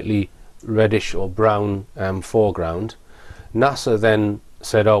very slightly reddish or brown foreground. NASA then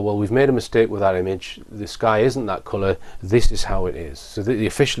said, oh well, we've made a mistake with that image, the sky isn't that colour, this is how it is. So the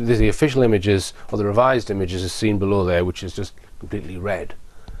official images, or the revised images, is seen below there, which is just completely red.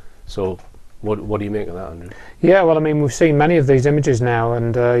 So what do you make of that, Andrew? Yeah, well, I mean, we've seen many of these images now,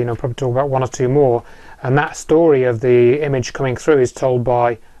 and you know, probably talk about one or two more, and that story of the image coming through is told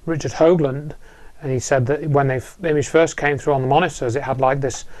by Richard Hoagland, and he said that when the image first came through on the monitors, it had like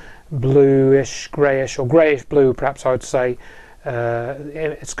this bluish, greyish, or greyish blue, perhaps I would say,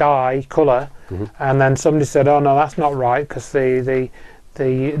 sky colour, and then somebody said, oh no, that's not right, because the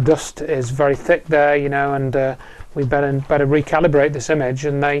dust is very thick there, you know, and we better recalibrate this image.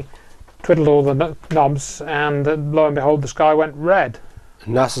 And they twiddled all the knobs, and lo and behold, the sky went red.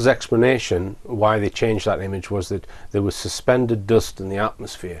 NASA's explanation why they changed that image was that there was suspended dust in the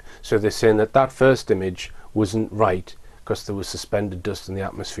atmosphere. So they're saying that that first image wasn't right because there was suspended dust in the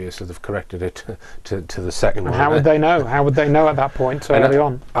atmosphere, so they've corrected it to the second one. And how would they know? How would they know at that point so early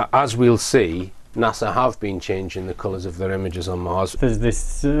on? As we'll see, NASA have been changing the colours of their images on Mars. There's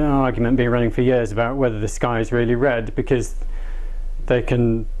this argument been running for years about whether the sky is really red, because they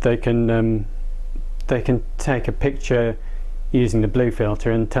can take a picture using the blue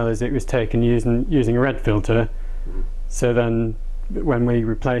filter and tell us it was taken using a red filter. So then when we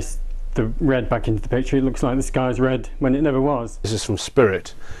replace the red back into the picture, it looks like the sky's red when it never was. This is from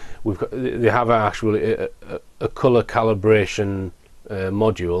Spirit. They have actually a colour calibration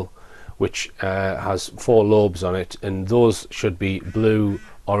module which has 4 lobes on it, and those should be blue,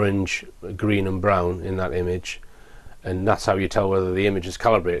 orange, green and brown in that image, and that's how you tell whether the image is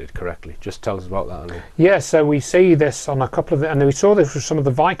calibrated correctly. Just tell us about that, Andy. Yeah, so we see this on a couple of and we saw this with some of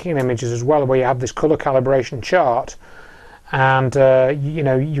the Viking images as well, where you have this colour calibration chart, and you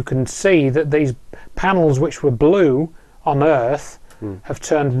know, you can see that these panels which were blue on Earth have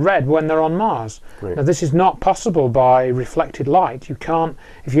turned red when they're on Mars. Right. Now this is not possible by reflected light. You can't,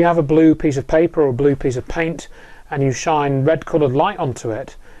 if you have a blue piece of paper or a blue piece of paint and you shine red coloured light onto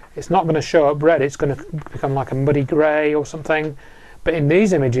it, it's not going to show up red, it's going to become like a muddy grey or something. But in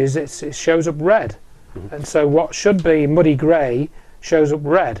these images it shows up red. And so what should be muddy grey shows up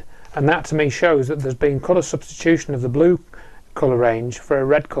red. and that to me shows that there's been colour substitution of the blue colour range for a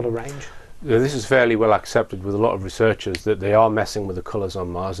red colour range. This is fairly well accepted with a lot of researchers, that they are messing with the colours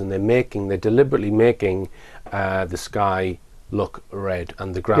on Mars, and they're deliberately making the sky look red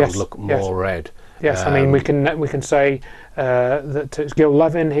and the ground look more red. Yes, I mean, we can say that it's Gil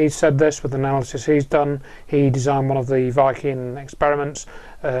Levin. He said this with analysis he's done. He designed one of the Viking experiments.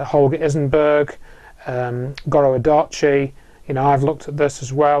 Holger Isenberg, Goro Adachi. You know, I've looked at this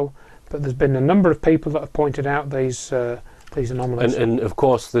as well. But there's been a number of people that have pointed out these anomalies. And of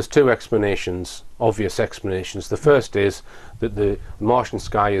course, there's two explanations, obvious explanations. The first is that the Martian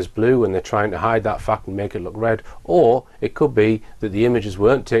sky is blue and they're trying to hide that fact and make it look red. Or it could be that the images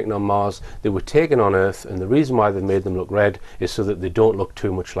weren't taken on Mars, they were taken on Earth, and the reason why they made them look red is so that they don't look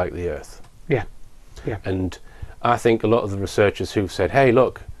too much like the Earth. Yeah, yeah. And I think a lot of the researchers who've said, hey,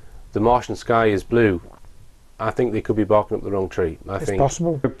 look, the Martian sky is blue, I think they could be barking up the wrong tree. It's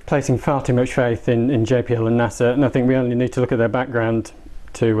possible. We're placing far too much faith in JPL and NASA, and I think we only need to look at their background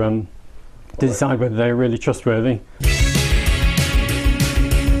to decide whether they're really trustworthy.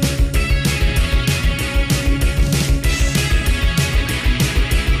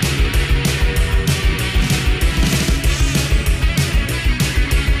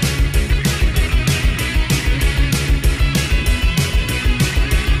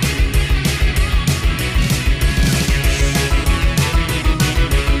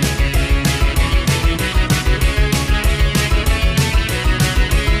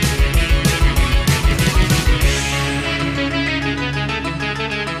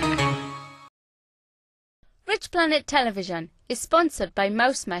 RICHPLANET Television is sponsored by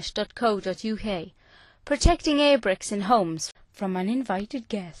mousemesh.co.uk, protecting airbricks in homes from uninvited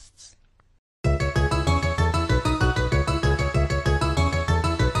guests.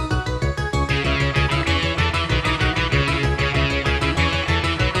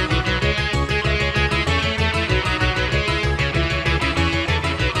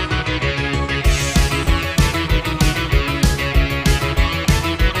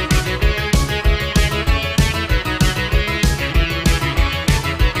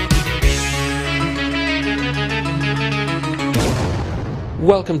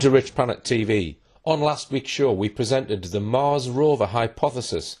 Welcome to Rich Planet TV. On last week's show we presented the Mars Rover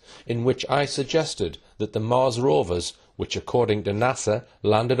Hypothesis, in which I suggested that the Mars rovers, which according to NASA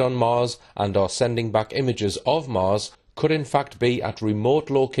landed on Mars and are sending back images of Mars, could in fact be at remote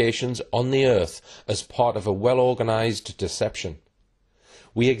locations on the Earth as part of a well-organised deception.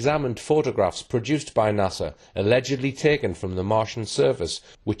 We examined photographs produced by NASA, allegedly taken from the Martian surface,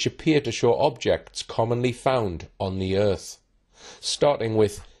 which appear to show objects commonly found on the Earth. Starting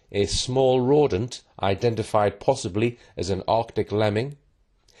with a small rodent identified possibly as an Arctic lemming,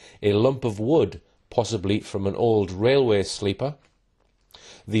 a lump of wood possibly from an old railway sleeper,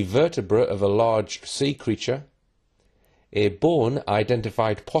 the vertebra of a large sea creature, a bone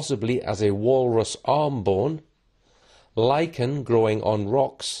identified possibly as a walrus arm bone, lichen growing on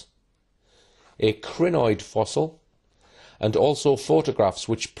rocks, a crinoid fossil, and also photographs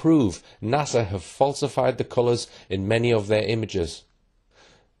which prove NASA have falsified the colours in many of their images.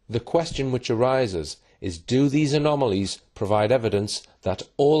 The question which arises is, do these anomalies provide evidence that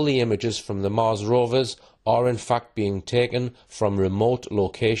all the images from the Mars rovers are in fact being taken from remote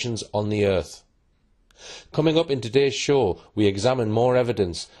locations on the Earth? Coming up in today's show, we examine more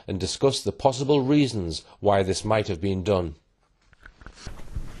evidence and discuss the possible reasons why this might have been done.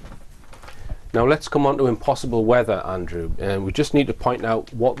 Now let's come on to impossible weather, Andrew. We just need to point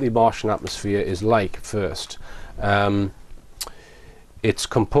out what the Martian atmosphere is like first. It's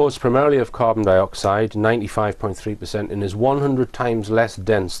composed primarily of carbon dioxide, 95.3%, and is 100 times less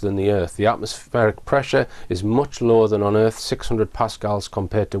dense than the Earth. The atmospheric pressure is much lower than on Earth, 600 pascals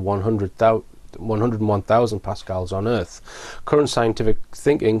compared to 101,000 pascals on Earth. Current scientific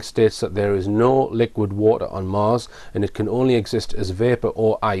thinking states that there is no liquid water on Mars, and it can only exist as vapor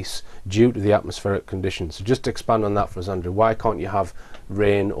or ice due to the atmospheric conditions. So just expand on that for us, Andrew. Why can't you have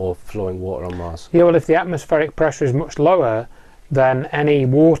rain or flowing water on Mars? Yeah, well, if the atmospheric pressure is much lower, then any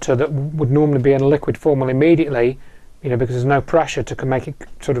water that would normally be in a liquid form will immediately, you know, because there's no pressure to make it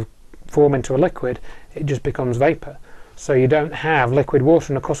sort of form into a liquid, it just becomes vapor. So you don't have liquid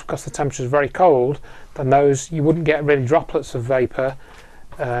water, and of course because the temperature is very cold, then you wouldn't get really droplets of vapor,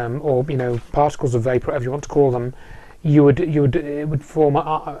 or particles of vapor, whatever you want to call them. It would form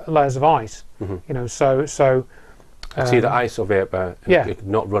layers of ice. Mm-hmm. You know, so it's either ice or vapor,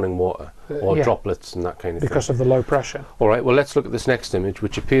 not running water, or droplets and that kind of thing. Because of the low pressure. All right, well, let's look at this next image,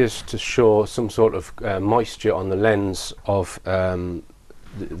 which appears to show some sort of moisture on the lens of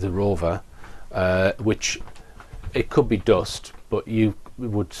the rover, which it could be dust, but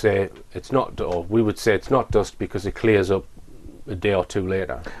would say it's not, or we would say it's not dust because it clears up a day or two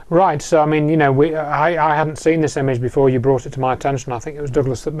later. Right. So I mean, you know, I hadn't seen this image before you brought it to my attention. I think it was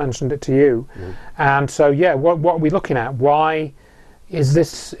Douglas that mentioned it to you. And so yeah, what are we looking at? Why is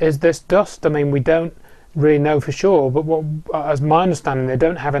this dust? I mean, we don't really know for sure, but as my understanding, they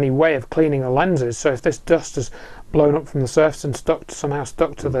don't have any way of cleaning the lenses. So if this dust has blown up from the surface and somehow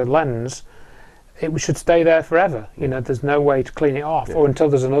stuck to the lens, it should stay there forever. You know, there's no way to clean it off, or until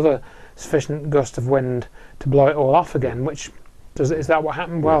there's another sufficient gust of wind to blow it all off again. Is that what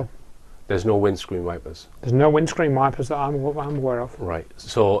happened? Well, there's no windscreen wipers. There's no windscreen wipers that I'm aware of. Right.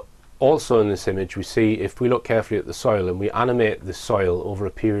 So also in this image, we see, if we look carefully at the soil and we animate the soil over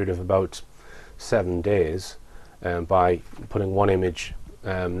a period of about 7 days by putting one image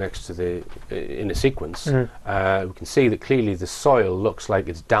next to in a sequence, we can see that clearly the soil looks like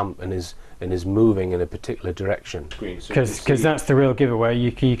it's damp and is moving in a particular direction. Because that's the real giveaway.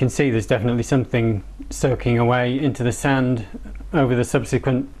 You can see there's definitely something soaking away into the sand over the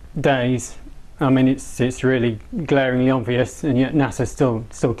subsequent days. I mean, it's really glaringly obvious, and yet NASA's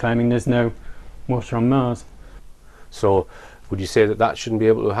still claiming there's no water on Mars. So would you say that shouldn't be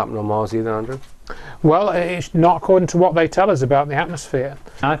able to happen on Mars either, Andrew? Well, it's not according to what they tell us about the atmosphere.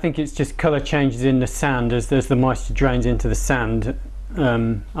 I think it's just colour changes in the sand as the moisture drains into the sand.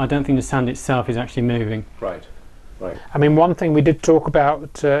 I don't think the sand itself is actually moving. Right, right. I mean, one thing we did talk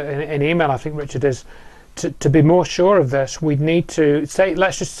about in email, I think, Richard, is to be more sure of this, we'd need to say,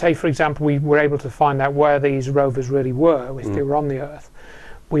 let's just say, for example, we were able to find out where these rovers really were if they were on the Earth.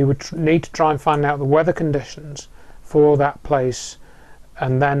 We would need to try and find out the weather conditions for that place,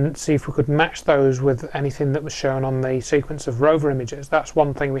 and then see if we could match those with anything that was shown on the sequence of rover images. That's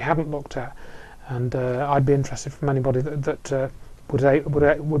one thing we haven't looked at, and I'd be interested from anybody that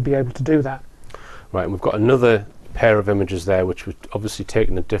would be able to do that. Right, and we've got another pair of images there which were obviously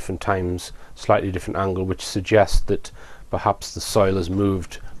taken at different times, slightly different angle, which suggests that perhaps the soil has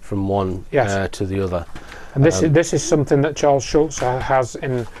moved from one to the other. And this is something that Charles Schultz has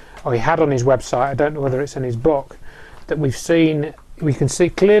he had on his website. I don't know whether it's in his book, that we've seen. We can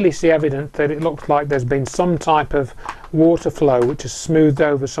clearly see evidence that it looks like there's been some type of water flow which has smoothed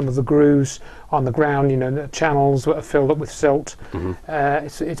over some of the grooves on the ground, you know, the channels that are filled up with silt.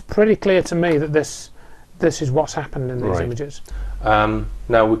 It's pretty clear to me that this is what's happened in these images.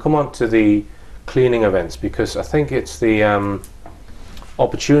 Now we come on to the cleaning events, because I think it's the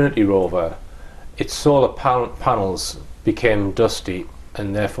Opportunity rover, its solar panels became dusty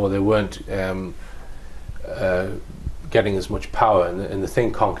and therefore they weren't getting as much power, and the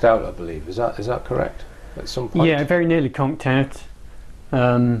thing conked out, I believe. Is that correct? At some point? Yeah, very nearly conked out.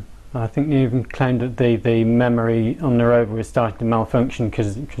 I think they even claimed that the memory on the rover was starting to malfunction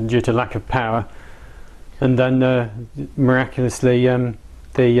due to lack of power, and then miraculously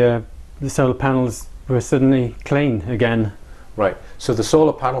the solar panels were suddenly clean again. Right, so the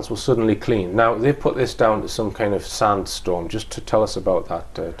solar panels were suddenly clean. Now they put this down to some kind of sandstorm. Just to tell us about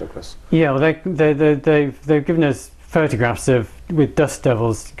that, Douglas. Yeah, well, they've given us photographs with dust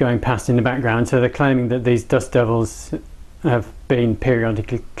devils going past in the background, so they're claiming that these dust devils have been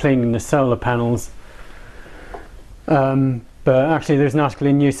periodically cleaning the solar panels. But actually there's an article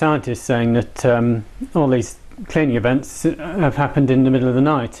in New Scientist saying that all these cleaning events have happened in the middle of the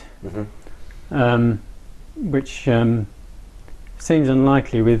night, which seems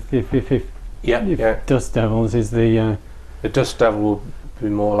unlikely if dust devils is the dust devil will be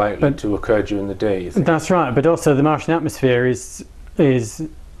more likely to occur during the day, you think? That's right, but also the Martian atmosphere is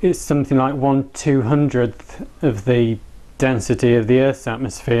something like 1/200th of the density of the Earth's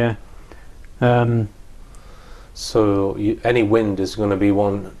atmosphere. So any wind is going to be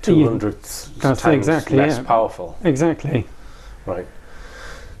 1/200th times less powerful. Exactly. Right.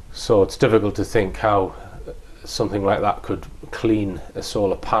 So it's difficult to think how something like that could clean a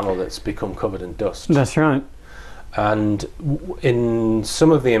solar panel that's become covered in dust. That's right. And in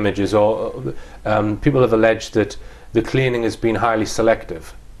some of the images, people have alleged that the cleaning has been highly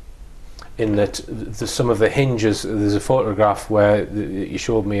selective, in that some of the hinges, there's a photograph where you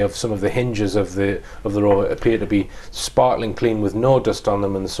showed me of some of the hinges of the rover appear to be sparkling clean with no dust on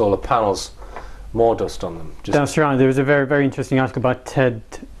them, and the solar panels more dust on them. That's right. There was a very, very interesting article by Ted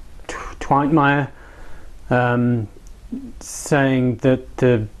Twinemeyer saying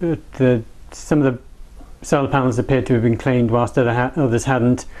that some of the solar panels appeared to have been cleaned whilst others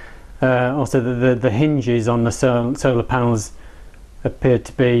hadn't. Also the hinges on the solar panels appeared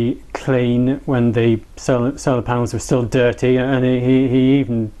to be clean when the solar panels were still dirty, and he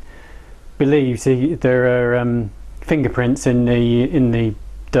even believes there are fingerprints in the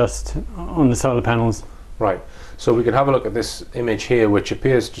dust on the solar panels. Right. So we can have a look at this image here, which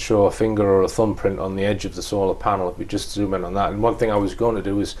appears to show a finger or a thumbprint on the edge of the solar panel. If we just zoom in on that, and one thing I was going to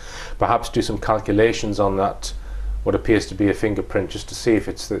do is perhaps do some calculations on that, what appears to be a fingerprint, just to see if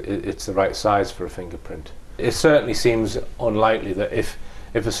it's the right size for a fingerprint. It certainly seems unlikely that if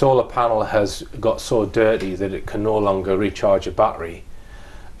a solar panel has got so dirty that it can no longer recharge a battery,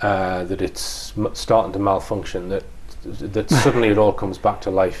 that it's starting to malfunction, that suddenly it all comes back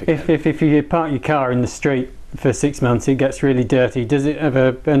to life again. If you park your car in the street for 6 months, it gets really dirty. Does it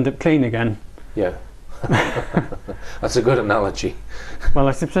ever end up clean again? Yeah. That's a good analogy. Well,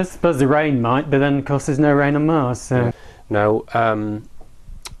 I suppose the rain might, but then of course there's no rain on Mars. So. Yeah. Now,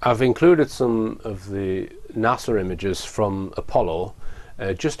 I've included some of the NASA images from Apollo,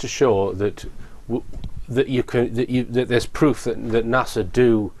 just to show that that there's proof that NASA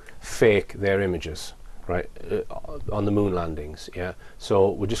do fake their images, right, on the moon landings. Yeah. So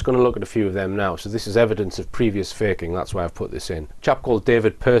we're just going to look at a few of them now. So this is evidence of previous faking. That's why I've put this in. A chap called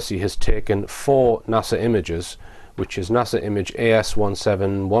David Percy has taken 4 NASA images, which is NASA image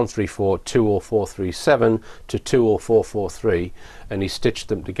AS17134-20437 to 20443, and he stitched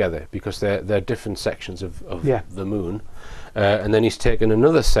them together because they're different sections of the moon. And then he's taken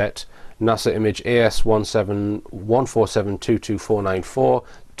another set, NASA image AS1714722-494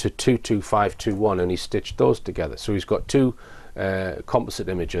 to 22521, and he stitched those together. So he's got 2 composite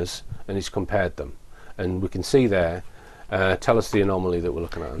images and he's compared them, and we can see there. Tell us the anomaly that we're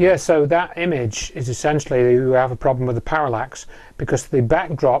looking at. Yeah, so that image is essentially you have a problem with the parallax, because the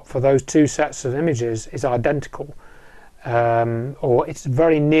backdrop for those 2 sets of images is identical, or it's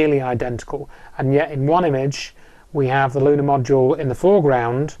very nearly identical, and yet in one image we have the lunar module in the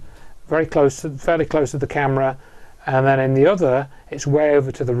foreground, fairly close to the camera, and then in the other it's way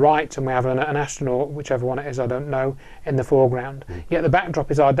over to the right, and we have an astronaut, whichever one it is, I don't know, in the foreground. Yet the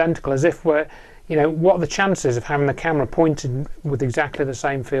backdrop is identical, as if we're, you know, what are the chances of having the camera pointed with exactly the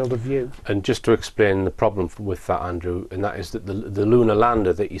same field of view? And just to explain the problem with that, Andrew, and that is that the lunar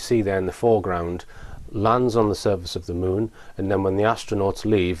lander that you see there in the foreground lands on the surface of the moon, and then when the astronauts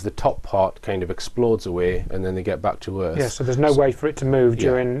leave, the top part kind of explodes away, and then they get back to Earth. Yeah, so there's no way for it to move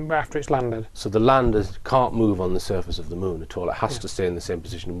after it's landed. So the lander can't move on the surface of the moon at all. It has to stay in the same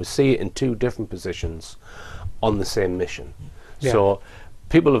position. And we see it in 2 different positions on the same mission. So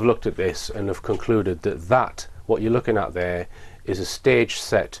people have looked at this and have concluded that what you're looking at there is a stage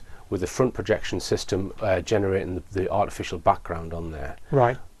set with a front projection system generating the artificial background on there.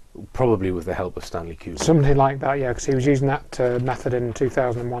 Right. Probably with the help of Stanley Kubrick. Something like that, yeah, because he was using that method in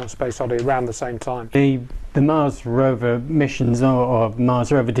 2001: A Space Odyssey around the same time. The Mars Rover missions, or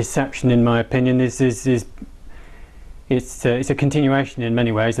Mars Rover deception, in my opinion, is it's a continuation in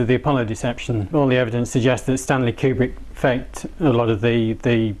many ways of the Apollo deception. All the evidence suggests that Stanley Kubrick faked a lot of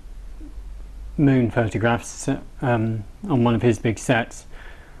the moon photographs on one of his big sets,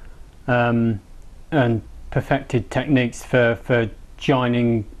 and perfected techniques for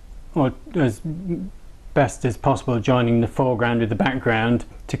joining, or as best as possible, joining the foreground with the background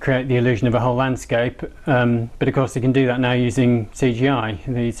to create the illusion of a whole landscape. But of course, they can do that now using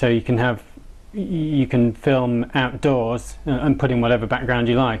CGI. So you can film outdoors and put in whatever background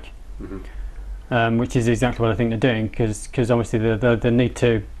you like, which is exactly what I think they're doing, because obviously they need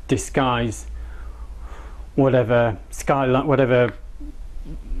to disguise whatever skyline, whatever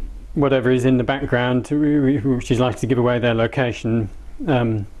is in the background, which is likely to give away their location.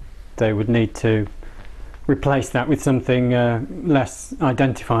 They would need to replace that with something less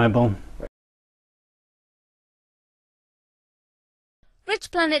identifiable. Rich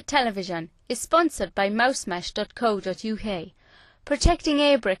Planet Television is sponsored by mousemesh.co.uk, protecting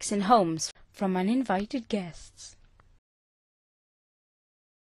airbricks in homes from uninvited guests.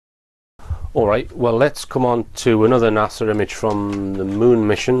 Alright, well, let's come on to another NASA image from the moon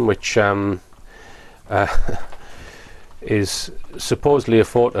mission, which is supposedly a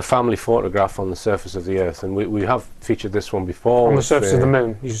family photograph on the surface of the Earth, and we have featured this one before. On the surface of the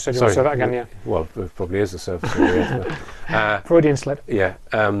moon. You just said you want to say that again, yeah. Well, it probably is the surface of the Earth. Freudian slip. Yeah,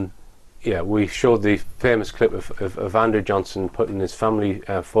 yeah. We showed the famous clip of Andrew Johnson putting his family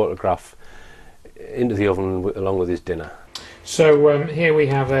photograph into the oven along with his dinner. So here we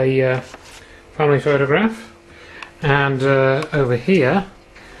have a family photograph, and over here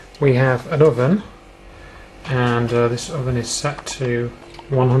we have an oven. And this oven is set to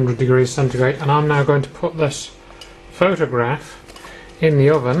 100 degrees centigrade, and I'm now going to put this photograph in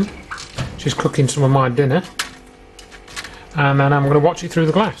the oven, which is cooking some of my dinner, and then I'm going to watch it through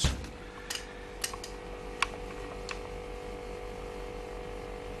the glass.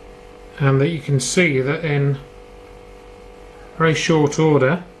 And that you can see that in very short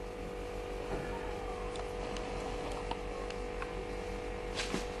order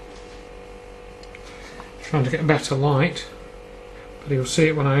trying to get better light, but you'll see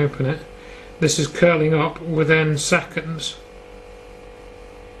it when I open it. This is curling up within seconds.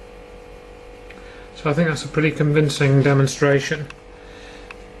 So I think that's a pretty convincing demonstration.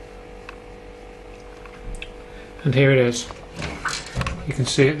 And here it is. You can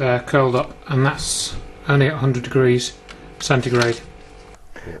see it there curled up, and that's only at 100 degrees centigrade.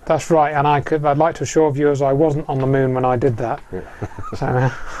 That's right, and I'd like to assure viewers I wasn't on the moon when I did that.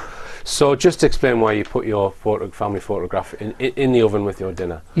 Yeah. So just explain why you put your family photograph in the oven with your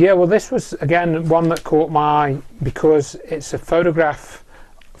dinner. Yeah, well, this was again one that caught my eye because it's a photograph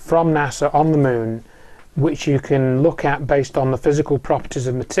from NASA on the moon, which you can look at based on the physical properties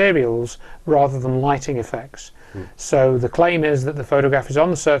of materials rather than lighting effects. So the claim is that the photograph is on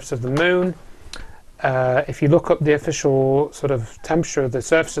the surface of the moon. If you look up the official sort of temperature of the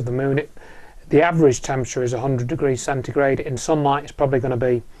surface of the moon, the average temperature is 100 degrees centigrade. In sunlight it's probably going to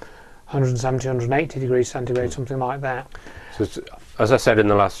be 170, 180 degrees centigrade, something like that. So it's, as I said in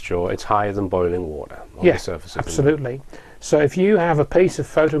the last show, it's higher than boiling water on the surface of the moon. So if you have a piece of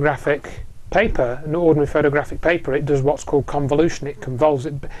photographic paper, an ordinary photographic paper, it does what's called convolution. It convolves,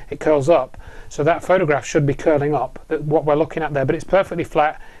 it curls up. So that photograph should be curling up, what we're looking at there, but it's perfectly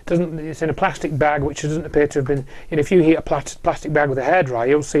flat. It's in a plastic bag, which doesn't appear to have been, and if you heat a plastic bag with a hairdryer,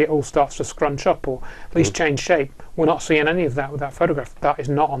 you'll see it all starts to scrunch up or at least change shape. We're not seeing any of that with that photograph. That is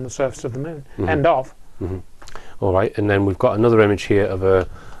not on the surface of the moon. End of. All right, and then we've got another image here of a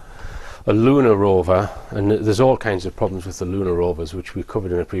lunar rover, and there's all kinds of problems with the lunar rovers, which we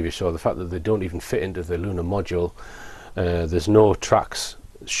covered in a previous show. The fact that they don't even fit into the lunar module, there's no tracks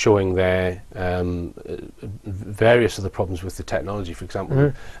showing there, various other problems with the technology. For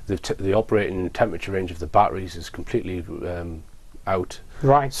example, the operating temperature range of the batteries is completely out.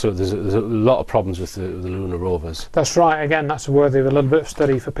 Right. So there's a lot of problems with the lunar rovers. That's right. Again, that's worthy of a little bit of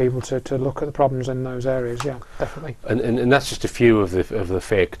study for people to look at the problems in those areas. Yeah, definitely. And that's just a few of the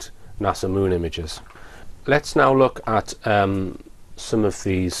faked NASA moon images. Let's now look at some of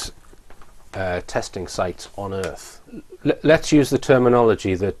these testing sites on Earth. Let's use the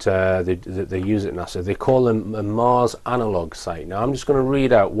terminology that they use at NASA. They call them a Mars analog site. Now I'm just going to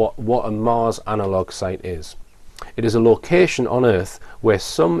read out what a Mars analog site is. It is a location on Earth where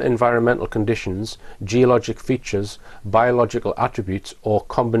some environmental conditions, geologic features, biological attributes, or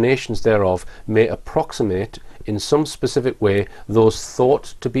combinations thereof may approximate in some specific way those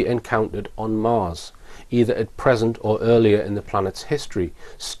thought to be encountered on Mars, either at present or earlier in the planet's history.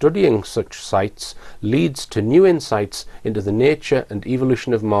 Studying such sites leads to new insights into the nature and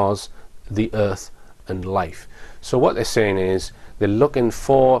evolution of Mars, the Earth, and life. So what they're saying is they're looking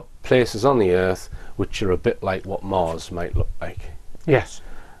for places on the Earth which are a bit like what Mars might look like. Yes,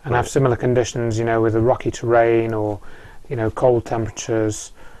 and have similar conditions, you know, with a rocky terrain or, you know, cold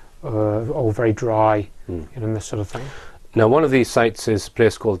temperatures, or very dry, you know, and this sort of thing. Now, one of these sites is a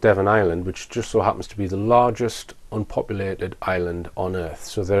place called Devon Island, which just so happens to be the largest unpopulated island on Earth.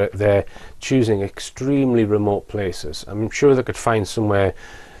 So they're choosing extremely remote places. I'm sure they could find somewhere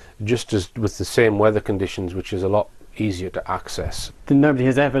just as with the same weather conditions, which is a lot easier to access. Nobody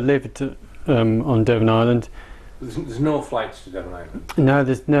has ever lived on Devon Island. There's no flights to Devon Island? No,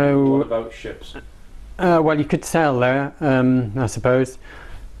 there's no... What about ships? Well, you could sail there, I suppose.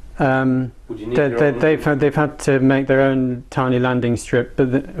 Would you need they've had to make their own tiny landing strip,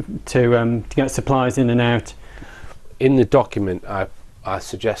 but to get supplies in and out. In the document, I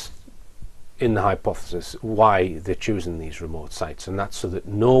suggest in the hypothesis why they're choosing these remote sites, and that's so that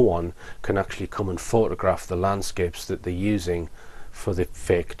no one can actually come and photograph the landscapes that they're using for the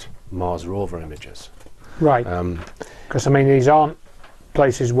faked Mars Rover images. Right. Because I mean, these aren't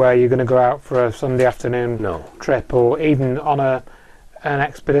places where you're going to go out for a Sunday afternoon trip, or even on an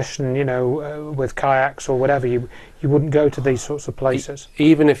expedition, you know, with kayaks or whatever. You wouldn't go to these sorts of places.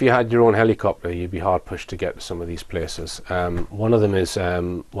 Even if you had your own helicopter, you'd be hard pushed to get to some of these places. One of them is,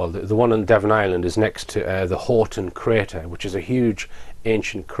 well, the one on Devon Island is next to the Horton crater, which is a huge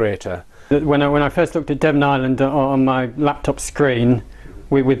ancient crater. When I first looked at Devon Island on my laptop screen,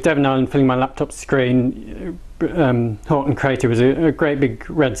 with Devon Island filling my laptop screen, Horton crater was a great big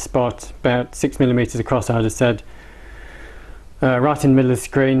red spot, about 6 millimeters across, I'd have said. Right in the middle of the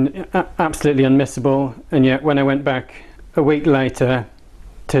screen, absolutely unmissable. And yet when I went back a week later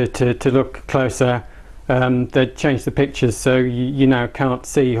to look closer, they'd changed the pictures, so you now can't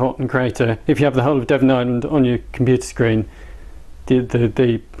see Horton crater. If you have the whole of Devon Island on your computer screen,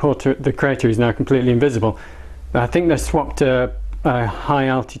 the crater is now completely invisible. I think they swapped a high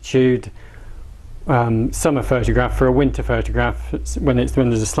altitude summer photograph for a winter photograph when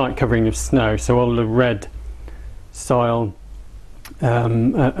there's a slight covering of snow, so all the red soil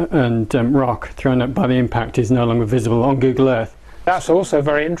rock thrown up by the impact is no longer visible on Google Earth. That's also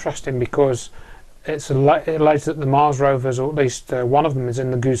very interesting because it alleged that the Mars rovers, or at least one of them, is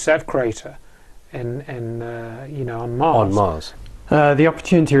in the Gusev crater on Mars. On Mars. The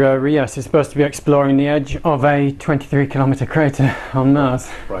Opportunity rover, yes, is supposed to be exploring the edge of a 23-kilometre crater on Mars.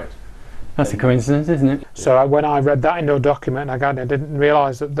 Right. That's a coincidence, isn't it? So when I read that in your document, I didn't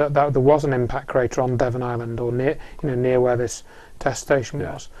realise that there was an impact crater on Devon Island, or near where this test station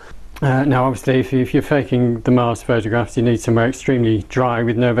was. Now, obviously, if you're faking the Mars photographs, you need somewhere extremely dry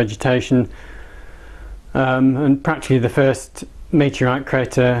with no vegetation. And practically the first meteorite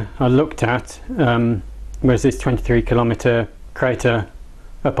crater I looked at was this 23-kilometre crater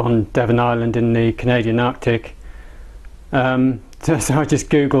up on Devon Island in the Canadian Arctic. So I just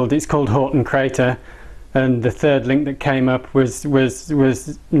googled, it's called Horton Crater, and the third link that came up was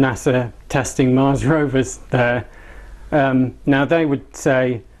NASA testing Mars rovers there. Now they would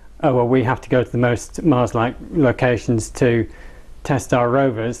say, oh well, we have to go to the most Mars-like locations to test our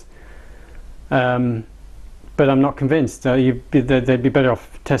rovers, but I'm not convinced. They'd be better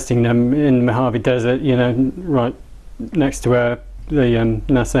off testing them in the Mojave Desert, right next to where the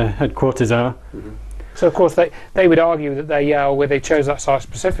NASA headquarters are. Mm-hmm. So of course they would argue that they chose that site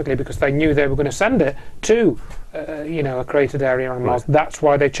specifically because they knew they were going to send it to a cratered area on Mars. Right. That's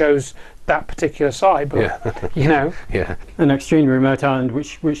why they chose that particular site. But yeah, an extremely remote island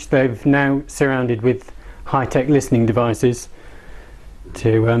which they've now surrounded with high-tech listening devices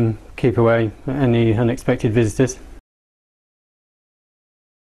to keep away any unexpected visitors.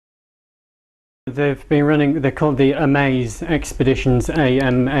 They've been running, they're called the AMAZE expeditions,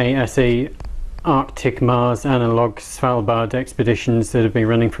 AMASE, Arctic Mars Analog Svalbard expeditions, that have been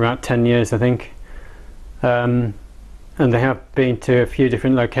running for about 10 years, I think. And they have been to a few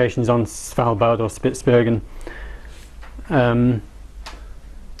different locations on Svalbard or Spitsbergen.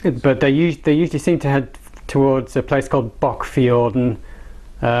 But they usually seem to head towards a place called Bokfjorden,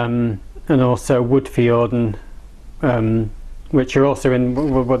 and also Woodfjorden, which are also in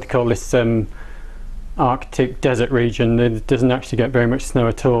what they call this Arctic desert region. It doesn't actually get very much snow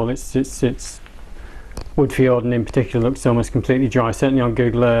at all. It's Woodfjorden in particular looks almost completely dry, certainly on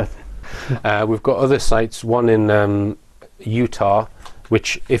Google Earth. We've got other sites, one in Utah,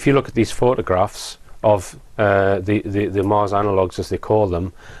 which if you look at these photographs of the Mars analogues, as they call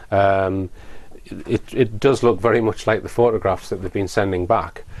them, it does look very much like the photographs that they've been sending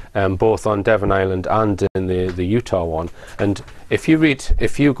back, both on Devon Island and in the Utah one. And if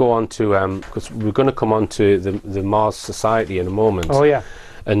you go on to, because we're going to come on to the Mars Society in a moment. Oh yeah.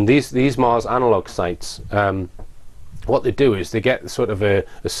 And these Mars analog sites, what they do is they get sort of a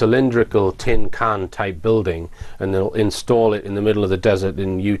cylindrical tin can type building, and they'll install it in the middle of the desert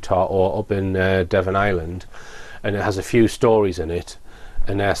in Utah or up in Devon Island, and it has a few stories in it,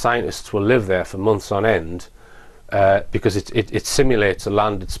 and scientists will live there for months on end because it simulates a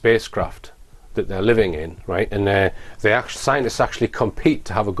landed spacecraft that they're living in, right? And scientists actually compete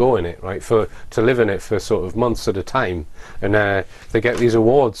to have a go in it, right? To live in it for sort of months at a time, and they get these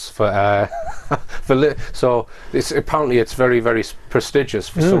awards for so apparently it's very, very prestigious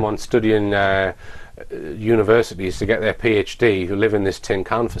for someone studying universities to get their PhD who live in this tin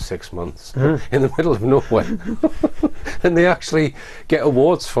can for 6 months in the middle of nowhere, and they actually get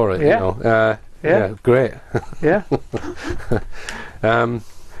awards for it. Yeah. Yeah, great. Yeah.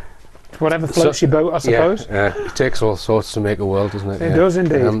 Whatever floats your boat, I suppose. Yeah, it takes all sorts to make a world, doesn't it? It does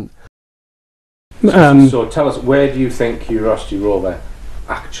indeed. So tell us, where do you think Curiosity rover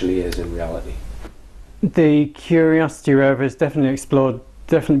actually is in reality? The Curiosity rover has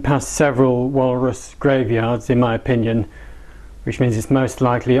definitely passed several walrus graveyards, in my opinion, which means it's most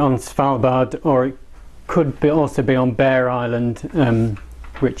likely on Svalbard, or it could also be on Bear Island,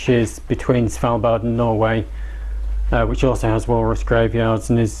 which is between Svalbard and Norway. Which also has walrus graveyards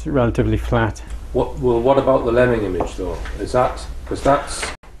and is relatively flat. What about the lemming image though? Is that, because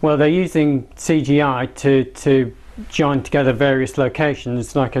that's... Well, they're using CGI to join together various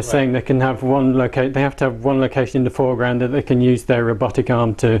locations. Like I was saying, they can have they have to have one location in the foreground that they can use their robotic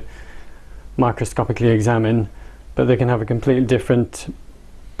arm to microscopically examine, but they can have a completely different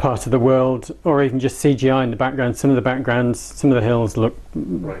part of the world, or even just CGI in the background. Some of the hills look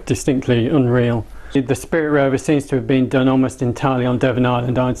distinctly unreal. The Spirit rover seems to have been done almost entirely on Devon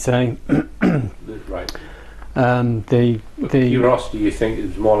Island, I'd say. Right. The Curiosity, you think,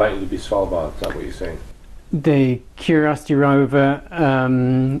 is more likely to be Svalbard? Is that what you're saying? The Curiosity rover,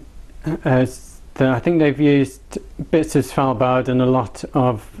 I think they've used bits of Svalbard and a lot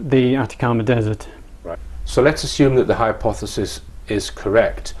of the Atacama Desert. Right. So let's assume that the hypothesis is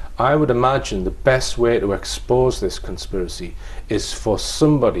correct. I would imagine the best way to expose this conspiracy is for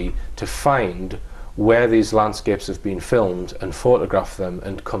somebody to find where these landscapes have been filmed and photograph them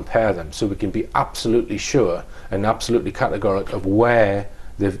and compare them, so we can be absolutely sure and absolutely categorical of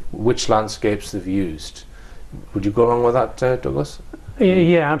which landscapes they've used. Would you go along with that, Douglas?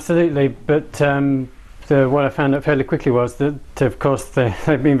 Yeah, absolutely. But what I found out fairly quickly was that, of course,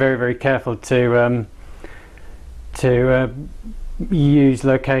 they've been very, very careful to use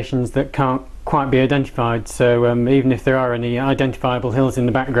locations that can't quite be identified. So even if there are any identifiable hills in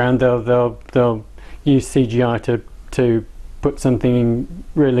the background, they'll use CGI to put something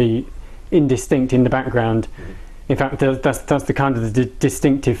really indistinct in the background. In fact, that's the kind of the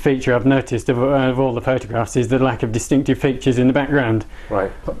distinctive feature I've noticed of all the photographs, is the lack of distinctive features in the background.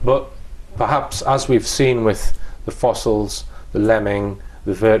 Right, but perhaps, as we've seen with the fossils, the lemming,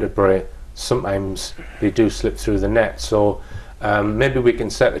 the vertebrae, sometimes they do slip through the net. So maybe we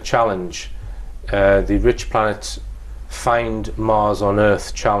can set a challenge, the Rich Planet Find Mars on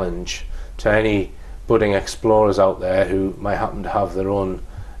Earth challenge, to any budding explorers out there who might happen to have their own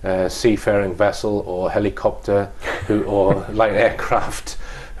seafaring vessel or helicopter or light aircraft,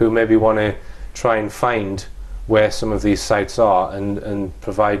 who maybe want to try and find where some of these sites are and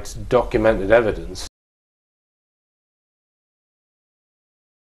provide documented evidence.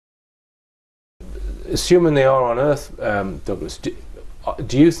 Assuming they are on Earth, Douglas,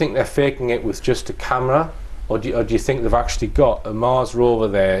 do you think they're faking it with just a camera, or do you think they've actually got a Mars rover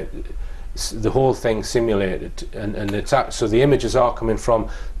there, the whole thing simulated, and so the images are coming from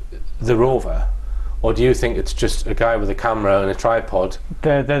the rover? Or do you think it's just a guy with a camera and a tripod?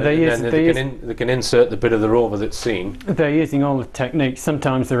 They can insert the bit of the rover that's seen. They're using all the techniques.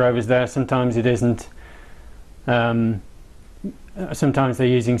 Sometimes the rover's there, sometimes it isn't. Sometimes they're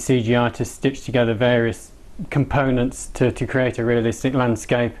using CGI to stitch together various components to create a realistic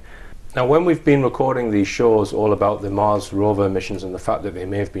landscape. Now, when we've been recording these shows all about the Mars rover missions and the fact that they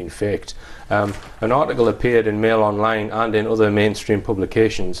may have been faked, an article appeared in Mail Online and in other mainstream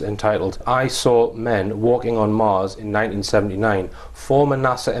publications entitled "I Saw Men Walking on Mars in 1979. Former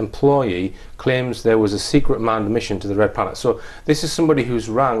NASA employee claims there was a secret manned mission to the Red Planet." So this is somebody who's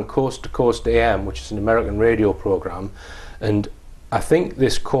rang Coast to Coast AM, which is an American radio program, and I think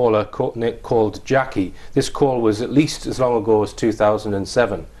this caller, called Jackie, this call was at least as long ago as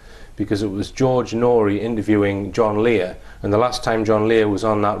 2007. Because it was George Norrie interviewing John Lear, and the last time John Lear was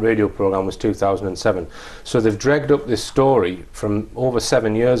on that radio program was 2007. So they've dragged up this story from over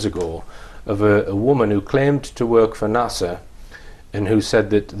 7 years ago of a woman who claimed to work for NASA and who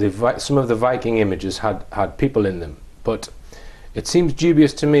said that some of the Viking images had people in them. But it seems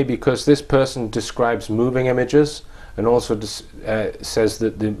dubious to me, because this person describes moving images and also says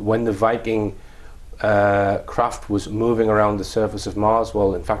that when the Viking craft was moving around the surface of Mars,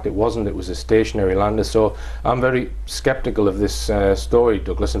 well, in fact it wasn't, it was a stationary lander. So I'm very skeptical of this story,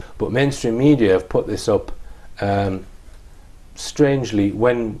 Douglas, but mainstream media have put this up strangely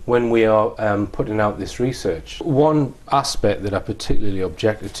when we are putting out this research. One aspect that I particularly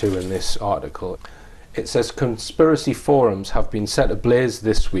objected to in this article, it says conspiracy forums have been set ablaze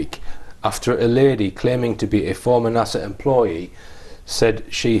this week after a lady claiming to be a former NASA employee said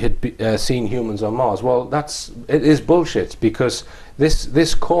she had seen humans on Mars. Well, it is bullshit, because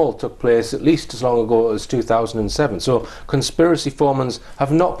this call took place at least as long ago as 2007. So conspiracy forums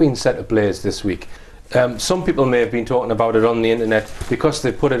have not been set ablaze this week. Some people may have been talking about it on the internet because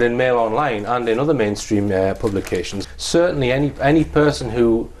they put it in Mail Online and in other mainstream publications. Certainly any person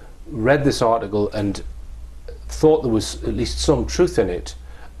who read this article and thought there was at least some truth in it,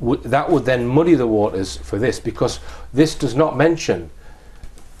 that would then muddy the waters for this, because this does not mention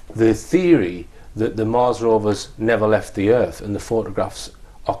the theory that the Mars rovers never left the Earth and the photographs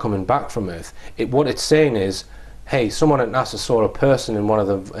are coming back from Earth. What it's saying is, hey, someone at NASA saw a person in one of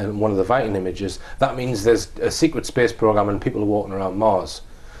the Viking images. That means there's a secret space program and people are walking around Mars.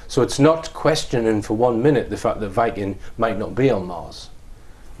 So it's not questioning for 1 minute the fact that Viking might not be on Mars,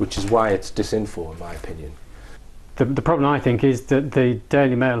 which is why it's disinfo, in my opinion. The problem, I think, is that the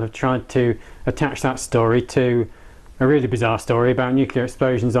Daily Mail have tried to attach that story to a really bizarre story about nuclear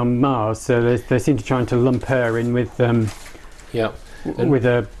explosions on Mars. So they seem to try to lump her in with with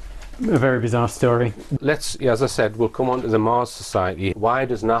a very bizarre story. As I said, we'll come on to the Mars Society. Why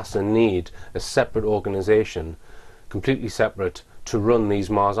does NASA need a separate organisation, completely separate, to run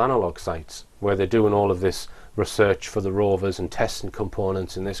these Mars analog sites, where they're doing all of this research for the rovers and testing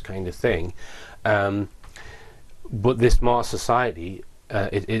components and this kind of thing? But this Mars Society,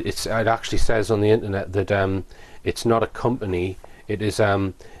 it actually says on the internet that it's not a company. It is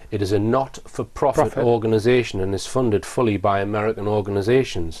a not-for-profit organisation and is funded fully by American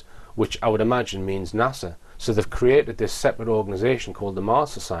organisations. which I would imagine means NASA. So they've created this separate organisation called the Mars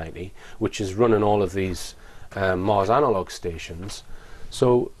Society, which is running all of these Mars analog stations.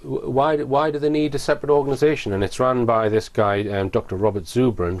 So why do they need a separate organisation? And it's run by this guy, Dr. Robert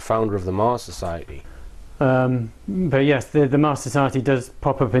Zubrin, founder of the Mars Society. But yes, the Mars Society does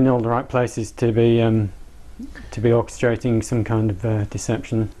pop up in all the right places to be orchestrating some kind of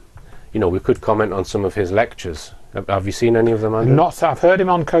deception. You know, we could comment on some of his lectures. Have you seen any of them, Andrew? Not. I've heard him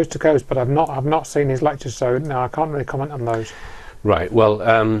on Coast to Coast, but I've not seen his lectures, so no, I can't really comment on those. Right. Well,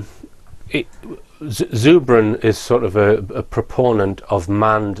 Zubrin is sort of a proponent of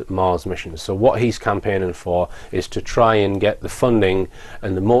manned Mars missions. So what he's campaigning for is to try and get the funding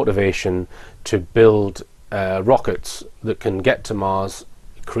and the motivation to build rockets that can get to Mars,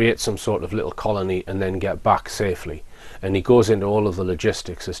 create some sort of little colony, and then get back safely. And he goes into all of the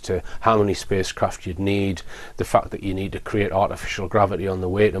logistics as to how many spacecraft you'd need, the fact that you need to create artificial gravity on the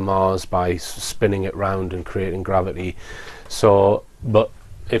way to Mars by spinning it round and creating gravity. So, but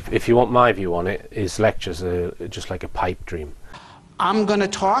if you want my view on it, his lectures are just like a pipe dream. I'm going to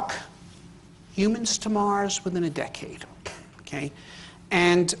talk humans to Mars within a decade, okay?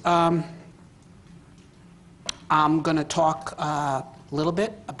 And I'm going to talk a little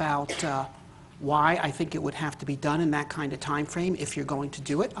bit about why I think it would have to be done in that kind of time frame if you're going to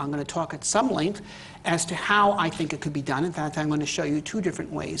do it. I'm going to talk at some length as to how I think it could be done. In fact, I'm going to show you 2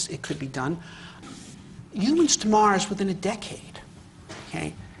 different ways it could be done. Humans to Mars within a decade,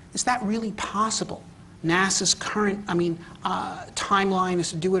 okay? Is that really possible? NASA's current, timeline is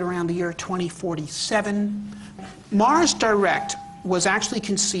to do it around the year 2047. Mars Direct was actually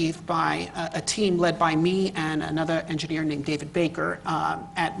conceived by a team led by me and another engineer named David Baker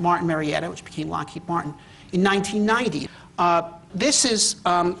at Martin Marietta, which became Lockheed Martin, in 1990. This is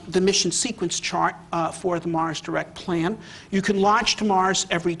the mission sequence chart for the Mars Direct plan. You can launch to Mars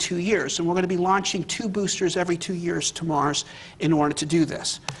every 2 years, and we're going to be launching 2 boosters every 2 years to Mars in order to do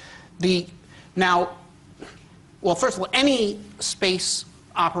this. Well, first of all, any space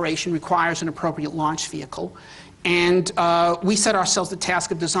operation requires an appropriate launch vehicle. And we set ourselves the task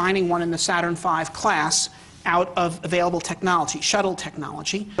of designing one in the Saturn V class out of available technology, shuttle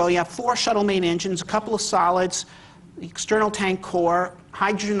technology. So you have 4 shuttle main engines, a couple of solids, the external tank core,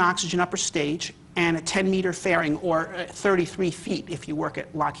 hydrogen oxygen upper stage, and a 10-meter fairing, or 33 feet if you work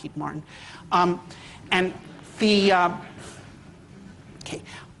at Lockheed Martin. And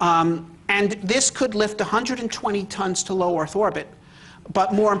this could lift 120 tons to low Earth orbit.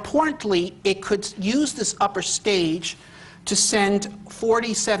 But more importantly, it could use this upper stage to send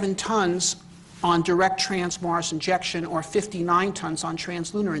 47 tons on direct trans-Mars injection or 59 tons on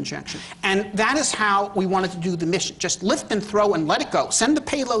trans-lunar injection. And that is how we wanted to do the mission. Just lift and throw and let it go. Send the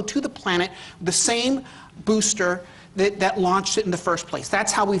payload to the planet, the same booster that launched it in the first place.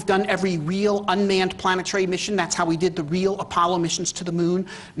 That's how we've done every real unmanned planetary mission. That's how we did the real Apollo missions to the moon.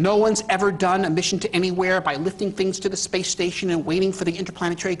 No one's ever done a mission to anywhere by lifting things to the space station and waiting for the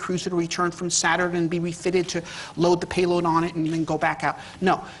interplanetary cruiser to return from Saturn and be refitted to load the payload on it and then go back out.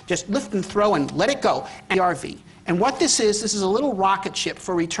 No, just lift and throw and let it go. And RV. And what this is a little rocket ship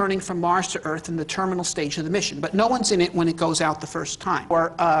for returning from Mars to Earth in the terminal stage of the mission. But no one's in it when it goes out the first time.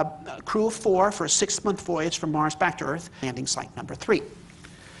 Or a crew of 4 for a 6-month voyage from Mars back to Earth, landing site number 3.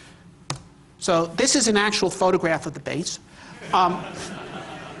 So this is an actual photograph of the base.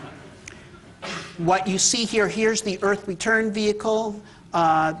 What you see here, here's the Earth return vehicle.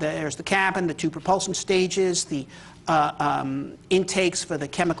 There's the cabin, the 2 propulsion stages, the intakes for the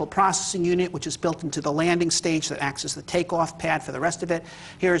chemical processing unit, which is built into the landing stage that acts as the takeoff pad for the rest of it.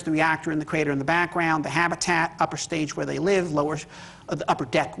 Here's the reactor and the crater in the background, the habitat, upper stage where they live, the upper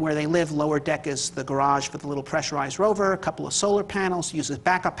deck where they live, lower deck is the garage for the little pressurized rover, a couple of solar panels, uses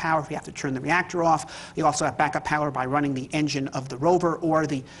backup power if you have to turn the reactor off. You also have backup power by running the engine of the rover or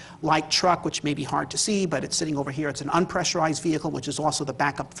the light truck, which may be hard to see, but it's sitting over here. It's an unpressurized vehicle, which is also the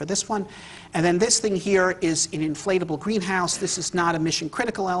backup for this one. And then this thing here is an inflatable greenhouse. This is not a mission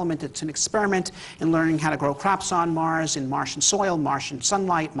critical element. It's an experiment in learning how to grow crops on Mars in Martian soil, Martian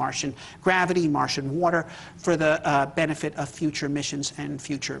sunlight, Martian gravity, Martian water for the benefit of future missions and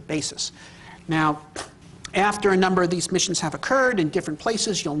future bases. Now, after a number of these missions have occurred in different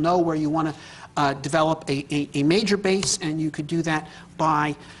places, you'll know where you want to develop a major base, and you could do that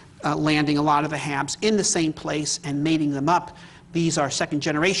by landing a lot of the HABs in the same place and mating them up. These are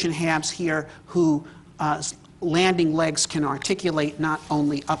second-generation HABs here who landing legs can articulate not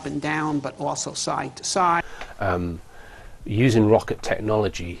only up and down, but also side to side. Using rocket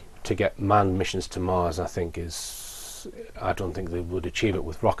technology to get manned missions to Mars, I think, I don't think they would achieve it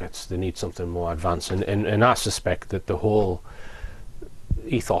with rockets. They need something more advanced. And I suspect that the whole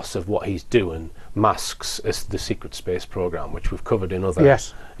ethos of what he's doing masks the secret space program, which we've covered in other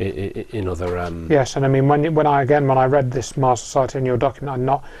yes. in other yes, and I mean when I read this Mars Society in your document,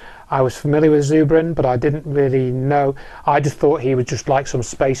 I was familiar with Zubrin, but I didn't really know. I just thought he was just like some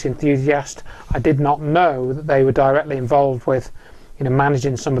space enthusiast. I did not know that they were directly involved with, you know,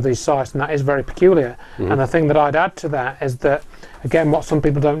 managing some of these sites, and that is very peculiar. And the thing that I'd add to that is that, again, what some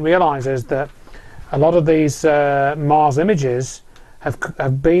people don't realise is that a lot of these Mars images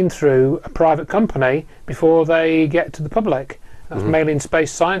have been through a private company before they get to the public. That's mainly in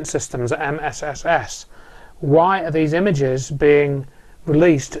Space Science Systems, MSSS. Why are these images being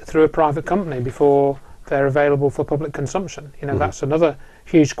released through a private company before they're available for public consumption? You know, that's another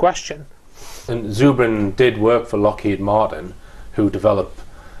huge question. And Zubrin did work for Lockheed Martin, who developed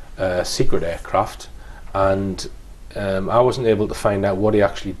secret aircraft, and I wasn't able to find out what he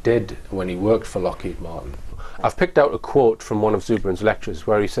actually did when he worked for Lockheed Martin. I've picked out a quote from one of Zubrin's lectures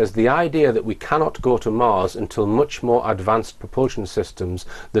where he says, "The idea that we cannot go to Mars until much more advanced propulsion systems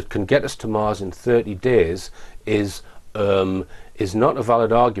that can get us to Mars in 30 days is not a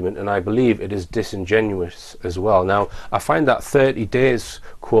valid argument, and I believe it is disingenuous as well." Now, I find that 30 days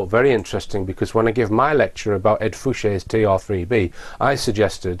quote very interesting, because when I give my lecture about Ed Fouché's TR-3B, I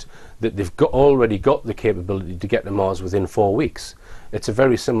suggested that they've already got the capability to get to Mars within 4 weeks. It's a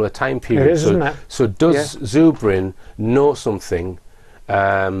very similar time period. It is, isn't it? So does Zubrin know something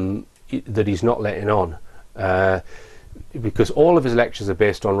that he's not letting on? Because all of his lectures are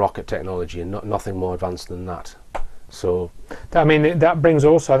based on rocket technology and nothing more advanced than that. So, I mean, that brings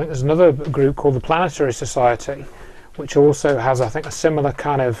also, I think there's another group called the Planetary Society, which also has, I think, a similar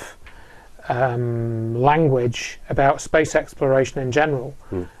kind of language about space exploration in general.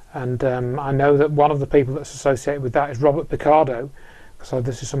 And I know that one of the people that's associated with that is Robert Picardo. So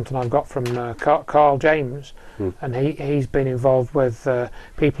this is something I've got from Carl James, and he's been involved with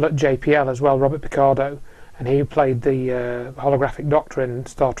people at JPL as well, Robert Picardo, and he played the holographic Doctor in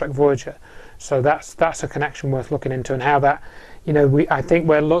Star Trek Voyager. So that's a connection worth looking into, and how that, you know, I think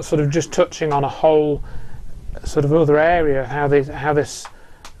we're sort of just touching on a whole sort of other area, how this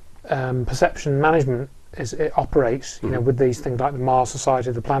perception management it operates, you know, with these things like the Mars Society,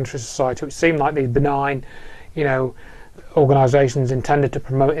 the Planetary Society, which seem like these benign, you know, organisations intended to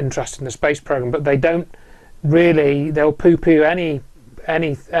promote interest in the space program, but they don't really. They'll poo-poo any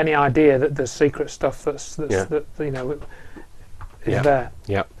idea that there's secret stuff that you know is there.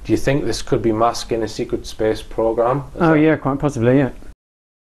 Yeah. Do you think this could be masking a secret space program? Oh yeah, quite possibly. Yeah.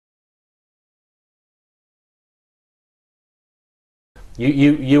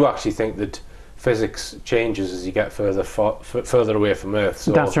 You actually think that physics changes as you get further away from Earth.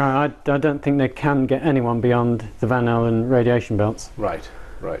 So that's right. I don't think they can get anyone beyond the Van Allen radiation belts. Right.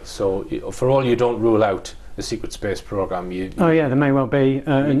 So for all you don't rule out the secret space program, oh yeah, there may well be.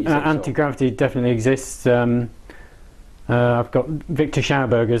 Anti-gravity definitely exists. I've got Victor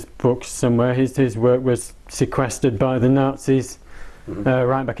Schauberger's books somewhere. His work was sequestered by the Nazis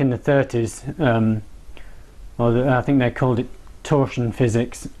right back in the 30s. I think they called it torsion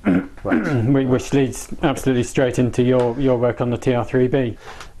physics, which leads absolutely straight into your work on the TR-3B.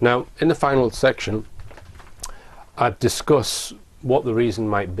 Now, in the final section, I discuss what the reason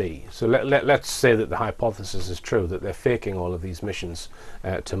might be. So let's say that the hypothesis is true, that they're faking all of these missions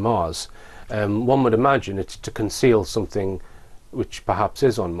to Mars. One would imagine it's to conceal something which perhaps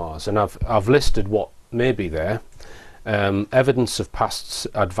is on Mars, and I've listed what may be there. Evidence of past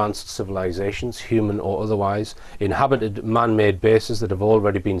advanced civilizations, human or otherwise, inhabited man-made bases that have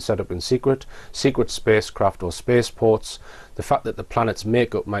already been set up in secret spacecraft or spaceports, the fact that the planet's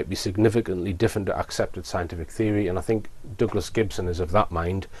makeup might be significantly different to accepted scientific theory, and I think Douglas Gibson is of that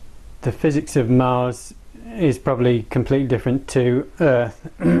mind. The physics of Mars is probably completely different to Earth,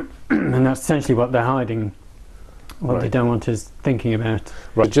 and that's essentially what they're hiding, what they don't want us thinking about.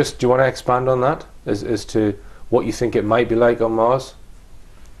 Right. Do you want to expand on that as to what you think it might be like on Mars?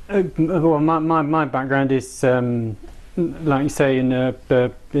 Well, my background is, like you say,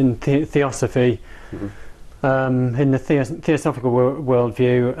 in theosophy, in the theosophical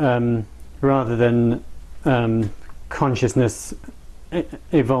worldview, rather than consciousness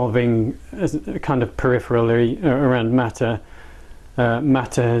evolving as a kind of peripherally around matter.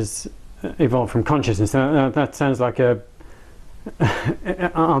 Matter has evolved from consciousness. That sounds like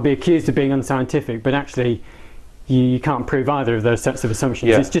I'll be accused of being unscientific, but actually you can't prove either of those sets of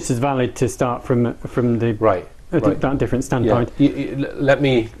assumptions. It's just as valid to start from the that different standpoint. Let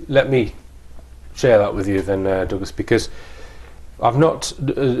me share that with you then, Douglas, because I've not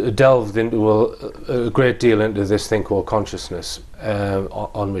delved into a great deal into this thing called consciousness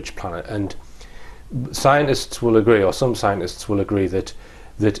on Rich Planet, and scientists will agree, or some scientists will agree, that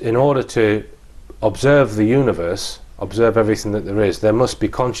in order to observe the universe, observe everything that there is, there must be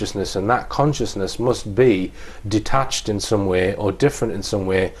consciousness, and that consciousness must be detached in some way or different in some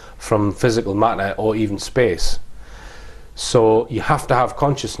way from physical matter or even space. So you have to have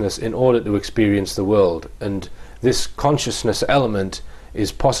consciousness in order to experience the world, and this consciousness element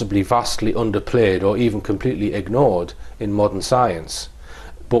is possibly vastly underplayed or even completely ignored in modern science.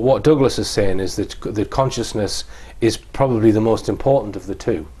 But what Douglas is saying is that consciousness is probably the most important of the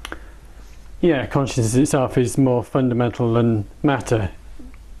two. Yeah, consciousness itself is more fundamental than matter,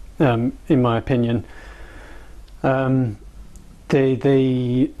 in my opinion. The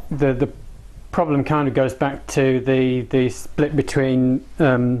problem kind of goes back to the split between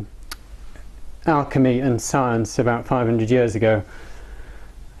alchemy and science about 500 years ago.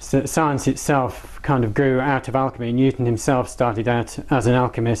 So science itself kind of grew out of alchemy. Newton himself started out as an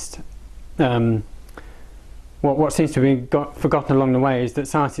alchemist. What seems to be forgotten along the way is that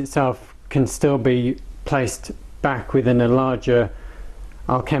science itself can still be placed back within a larger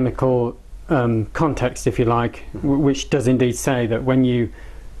alchemical context, if you like, which does indeed say that when you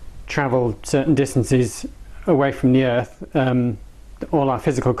travel certain distances away from the Earth, all our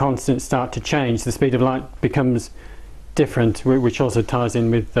physical constants start to change. The speed of light becomes different, which also ties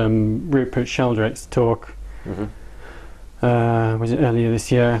in with Rupert Sheldrake's talk. Was it earlier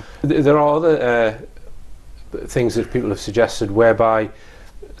this year? There are other things that people have suggested whereby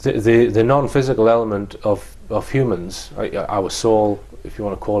the non-physical element of humans, our soul, if you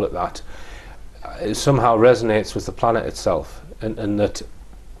want to call it that, it somehow resonates with the planet itself, and that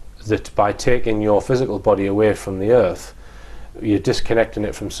by taking your physical body away from the Earth, you're disconnecting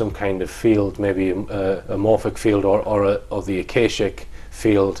it from some kind of field, maybe a morphic field or the akashic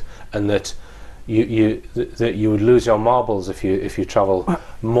field, and that you would lose your marbles if you travel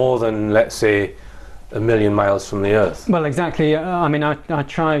more than, let's say, 1 million miles from the Earth. Well, exactly. I mean, I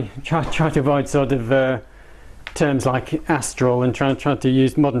try to avoid sort of terms like astral and try to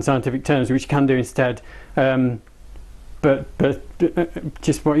use modern scientific terms, which you can do instead. But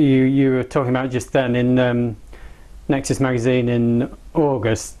just what you were talking about just then in Nexus magazine in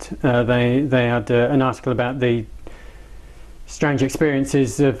August, they had an article about the strange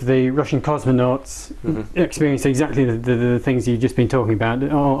experiences of the Russian cosmonauts, experience exactly the things you've just been talking about,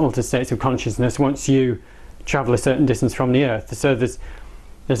 altered states of consciousness once you travel a certain distance from the Earth. So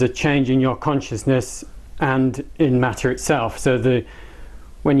there's a change in your consciousness and in matter itself. So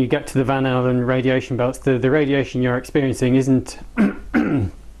when you get to the Van Allen radiation belts, the radiation you're experiencing isn't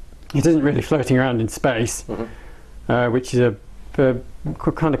it isn't really floating around in space, which is a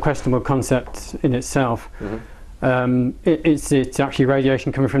kind of questionable concept in itself. It's actually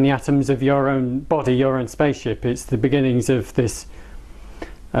radiation coming from the atoms of your own body, your own spaceship. It's the beginnings of this,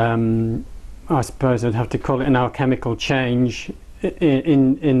 I suppose I'd have to call it an alchemical change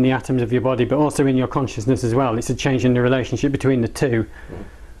in the atoms of your body, but also in your consciousness as well. It's a change in the relationship between the two.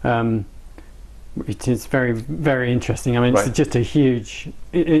 It is very, very interesting. I mean, it's just a huge,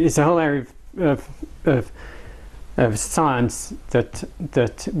 it's a whole area of science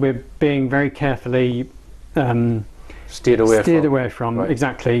that we're being very carefully steered away from. Right.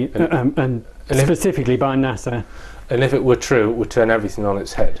 Exactly, and specifically by NASA. And if it were true, it would turn everything on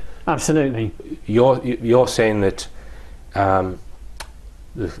its head. Absolutely. You're saying that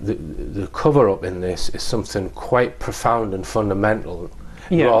the cover-up in this is something quite profound and fundamental,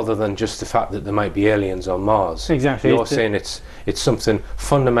 rather than just the fact that there might be aliens on Mars. Exactly. You're saying it's something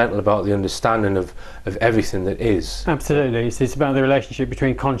fundamental about the understanding of everything that is. Absolutely. It's about the relationship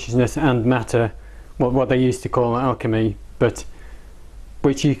between consciousness and matter, what they used to call alchemy, but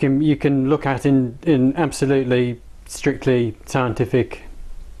which you can look at in absolutely strictly scientific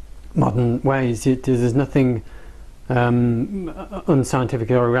modern ways. There's nothing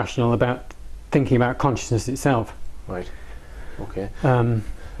unscientific or irrational about thinking about consciousness itself. Right. Okay. And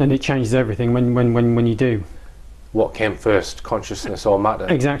it changes everything when you do. What came first, consciousness or matter?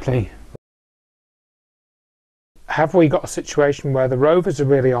 Exactly. Have we got a situation where the rovers are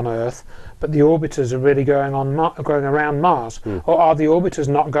really on Earth, but the orbiters are really going around Mars, or are the orbiters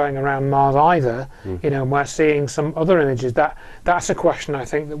not going around Mars either? You know, and we're seeing some other images. That's a question I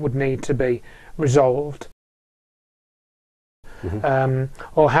think that would need to be resolved.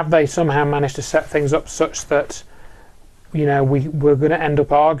 Or have they somehow managed to set things up such that, you know, we're going to end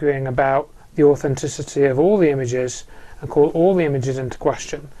up arguing about the authenticity of all the images and call all the images into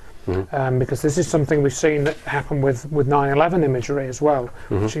question? Because this is something we've seen that happen with 9/11 imagery as well,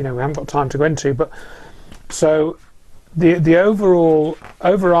 which, you know, we haven't got time to go into. But so the overall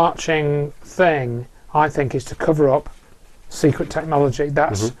overarching thing, I think, is to cover up secret technology.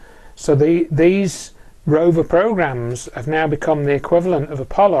 That's So these rover programs have now become the equivalent of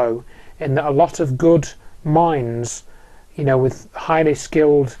Apollo, in that a lot of good minds, you know, with highly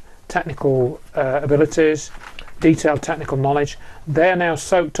skilled technical abilities, detailed technical knowledge, they're now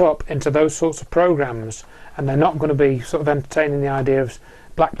soaked up into those sorts of programs, and they're not going to be sort of entertaining the idea of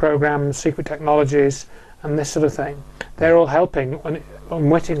black programs, secret technologies, and this sort of thing. They're all helping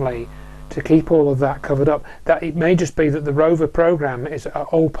unwittingly to keep all of that covered up. That it may just be that the rover program is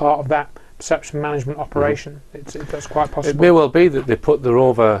all part of that perception management operation. That's quite possible. It may well be that they put the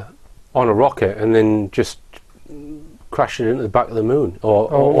rover on a rocket and then just crash it into the back of the moon, or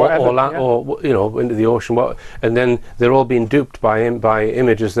you know, into the ocean, and then they're all being duped by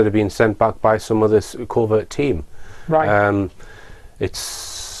images that are being sent back by some other covert team. Right.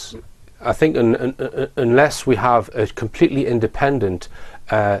 It's, I think, unless we have a completely independent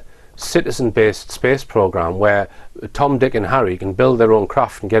citizen-based space program where Tom, Dick and Harry can build their own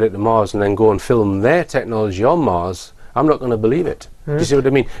craft and get it to Mars and then go and film their technology on Mars, I'm not going to believe it. Do you see what I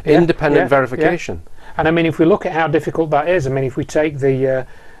mean? Yeah, Independent verification. Yeah. And I mean, if we look at how difficult that is, I mean, if we take the,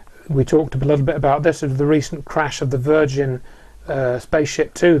 we talked a little bit about this, of the recent crash of the Virgin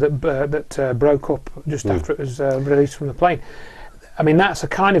spaceship 2 that broke up just after it was released from the plane. I mean, that's a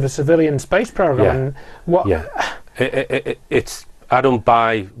kind of a civilian space program. And what? Yeah. It's. I don't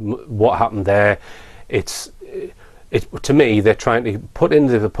buy what happened there. To me, they're trying to put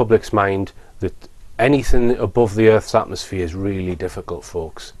into the public's mind that anything above the Earth's atmosphere is really difficult,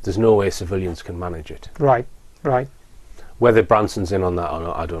 folks. There's no way civilians can manage it. Right, right. Whether Branson's in on that or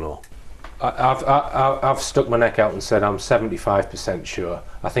not, I don't know. I've stuck my neck out and said I'm 75% sure.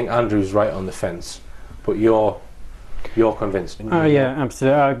 I think Andrew's right on the fence, but you're convinced. Oh yeah,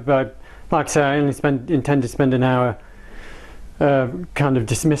 absolutely. Like I say, I only intend to spend an hour kind of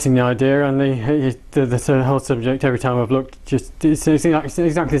dismissing the idea and the whole subject. Every time I've looked, it's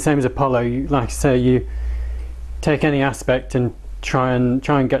exactly the same as Apollo. Like I say, you take any aspect and try and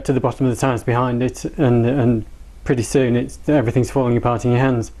get to the bottom of the science behind it, and pretty soon everything's falling apart in your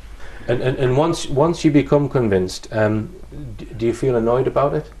hands. And once you become convinced, do you feel annoyed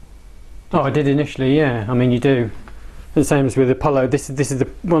about it? Oh, I did initially, yeah. I mean, you do. The same as with Apollo. This is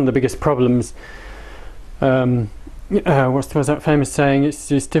one of the biggest problems. What's that famous saying? It's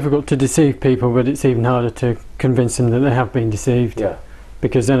difficult to deceive people, but it's even harder to convince them that they have been deceived. Yeah.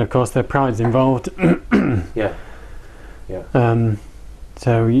 Because then, of course, their pride's involved. Yeah. Yeah.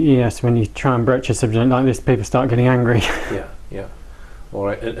 So yes, when you try and broach a subject like this, people start getting angry. Yeah. Yeah. All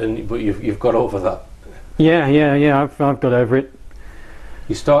right. But you've got over that. Yeah. I've got over it.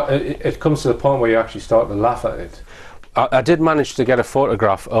 You start. It comes to the point where you actually start to laugh at it. I did manage to get a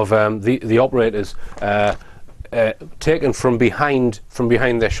photograph of the operators. Taken from behind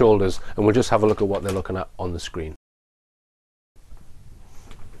their shoulders, and we'll just have a look at what they're looking at on the screen.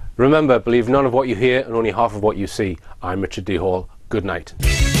 Remember, believe none of what you hear and only half of what you see. I'm Richard D. Hall. Good night.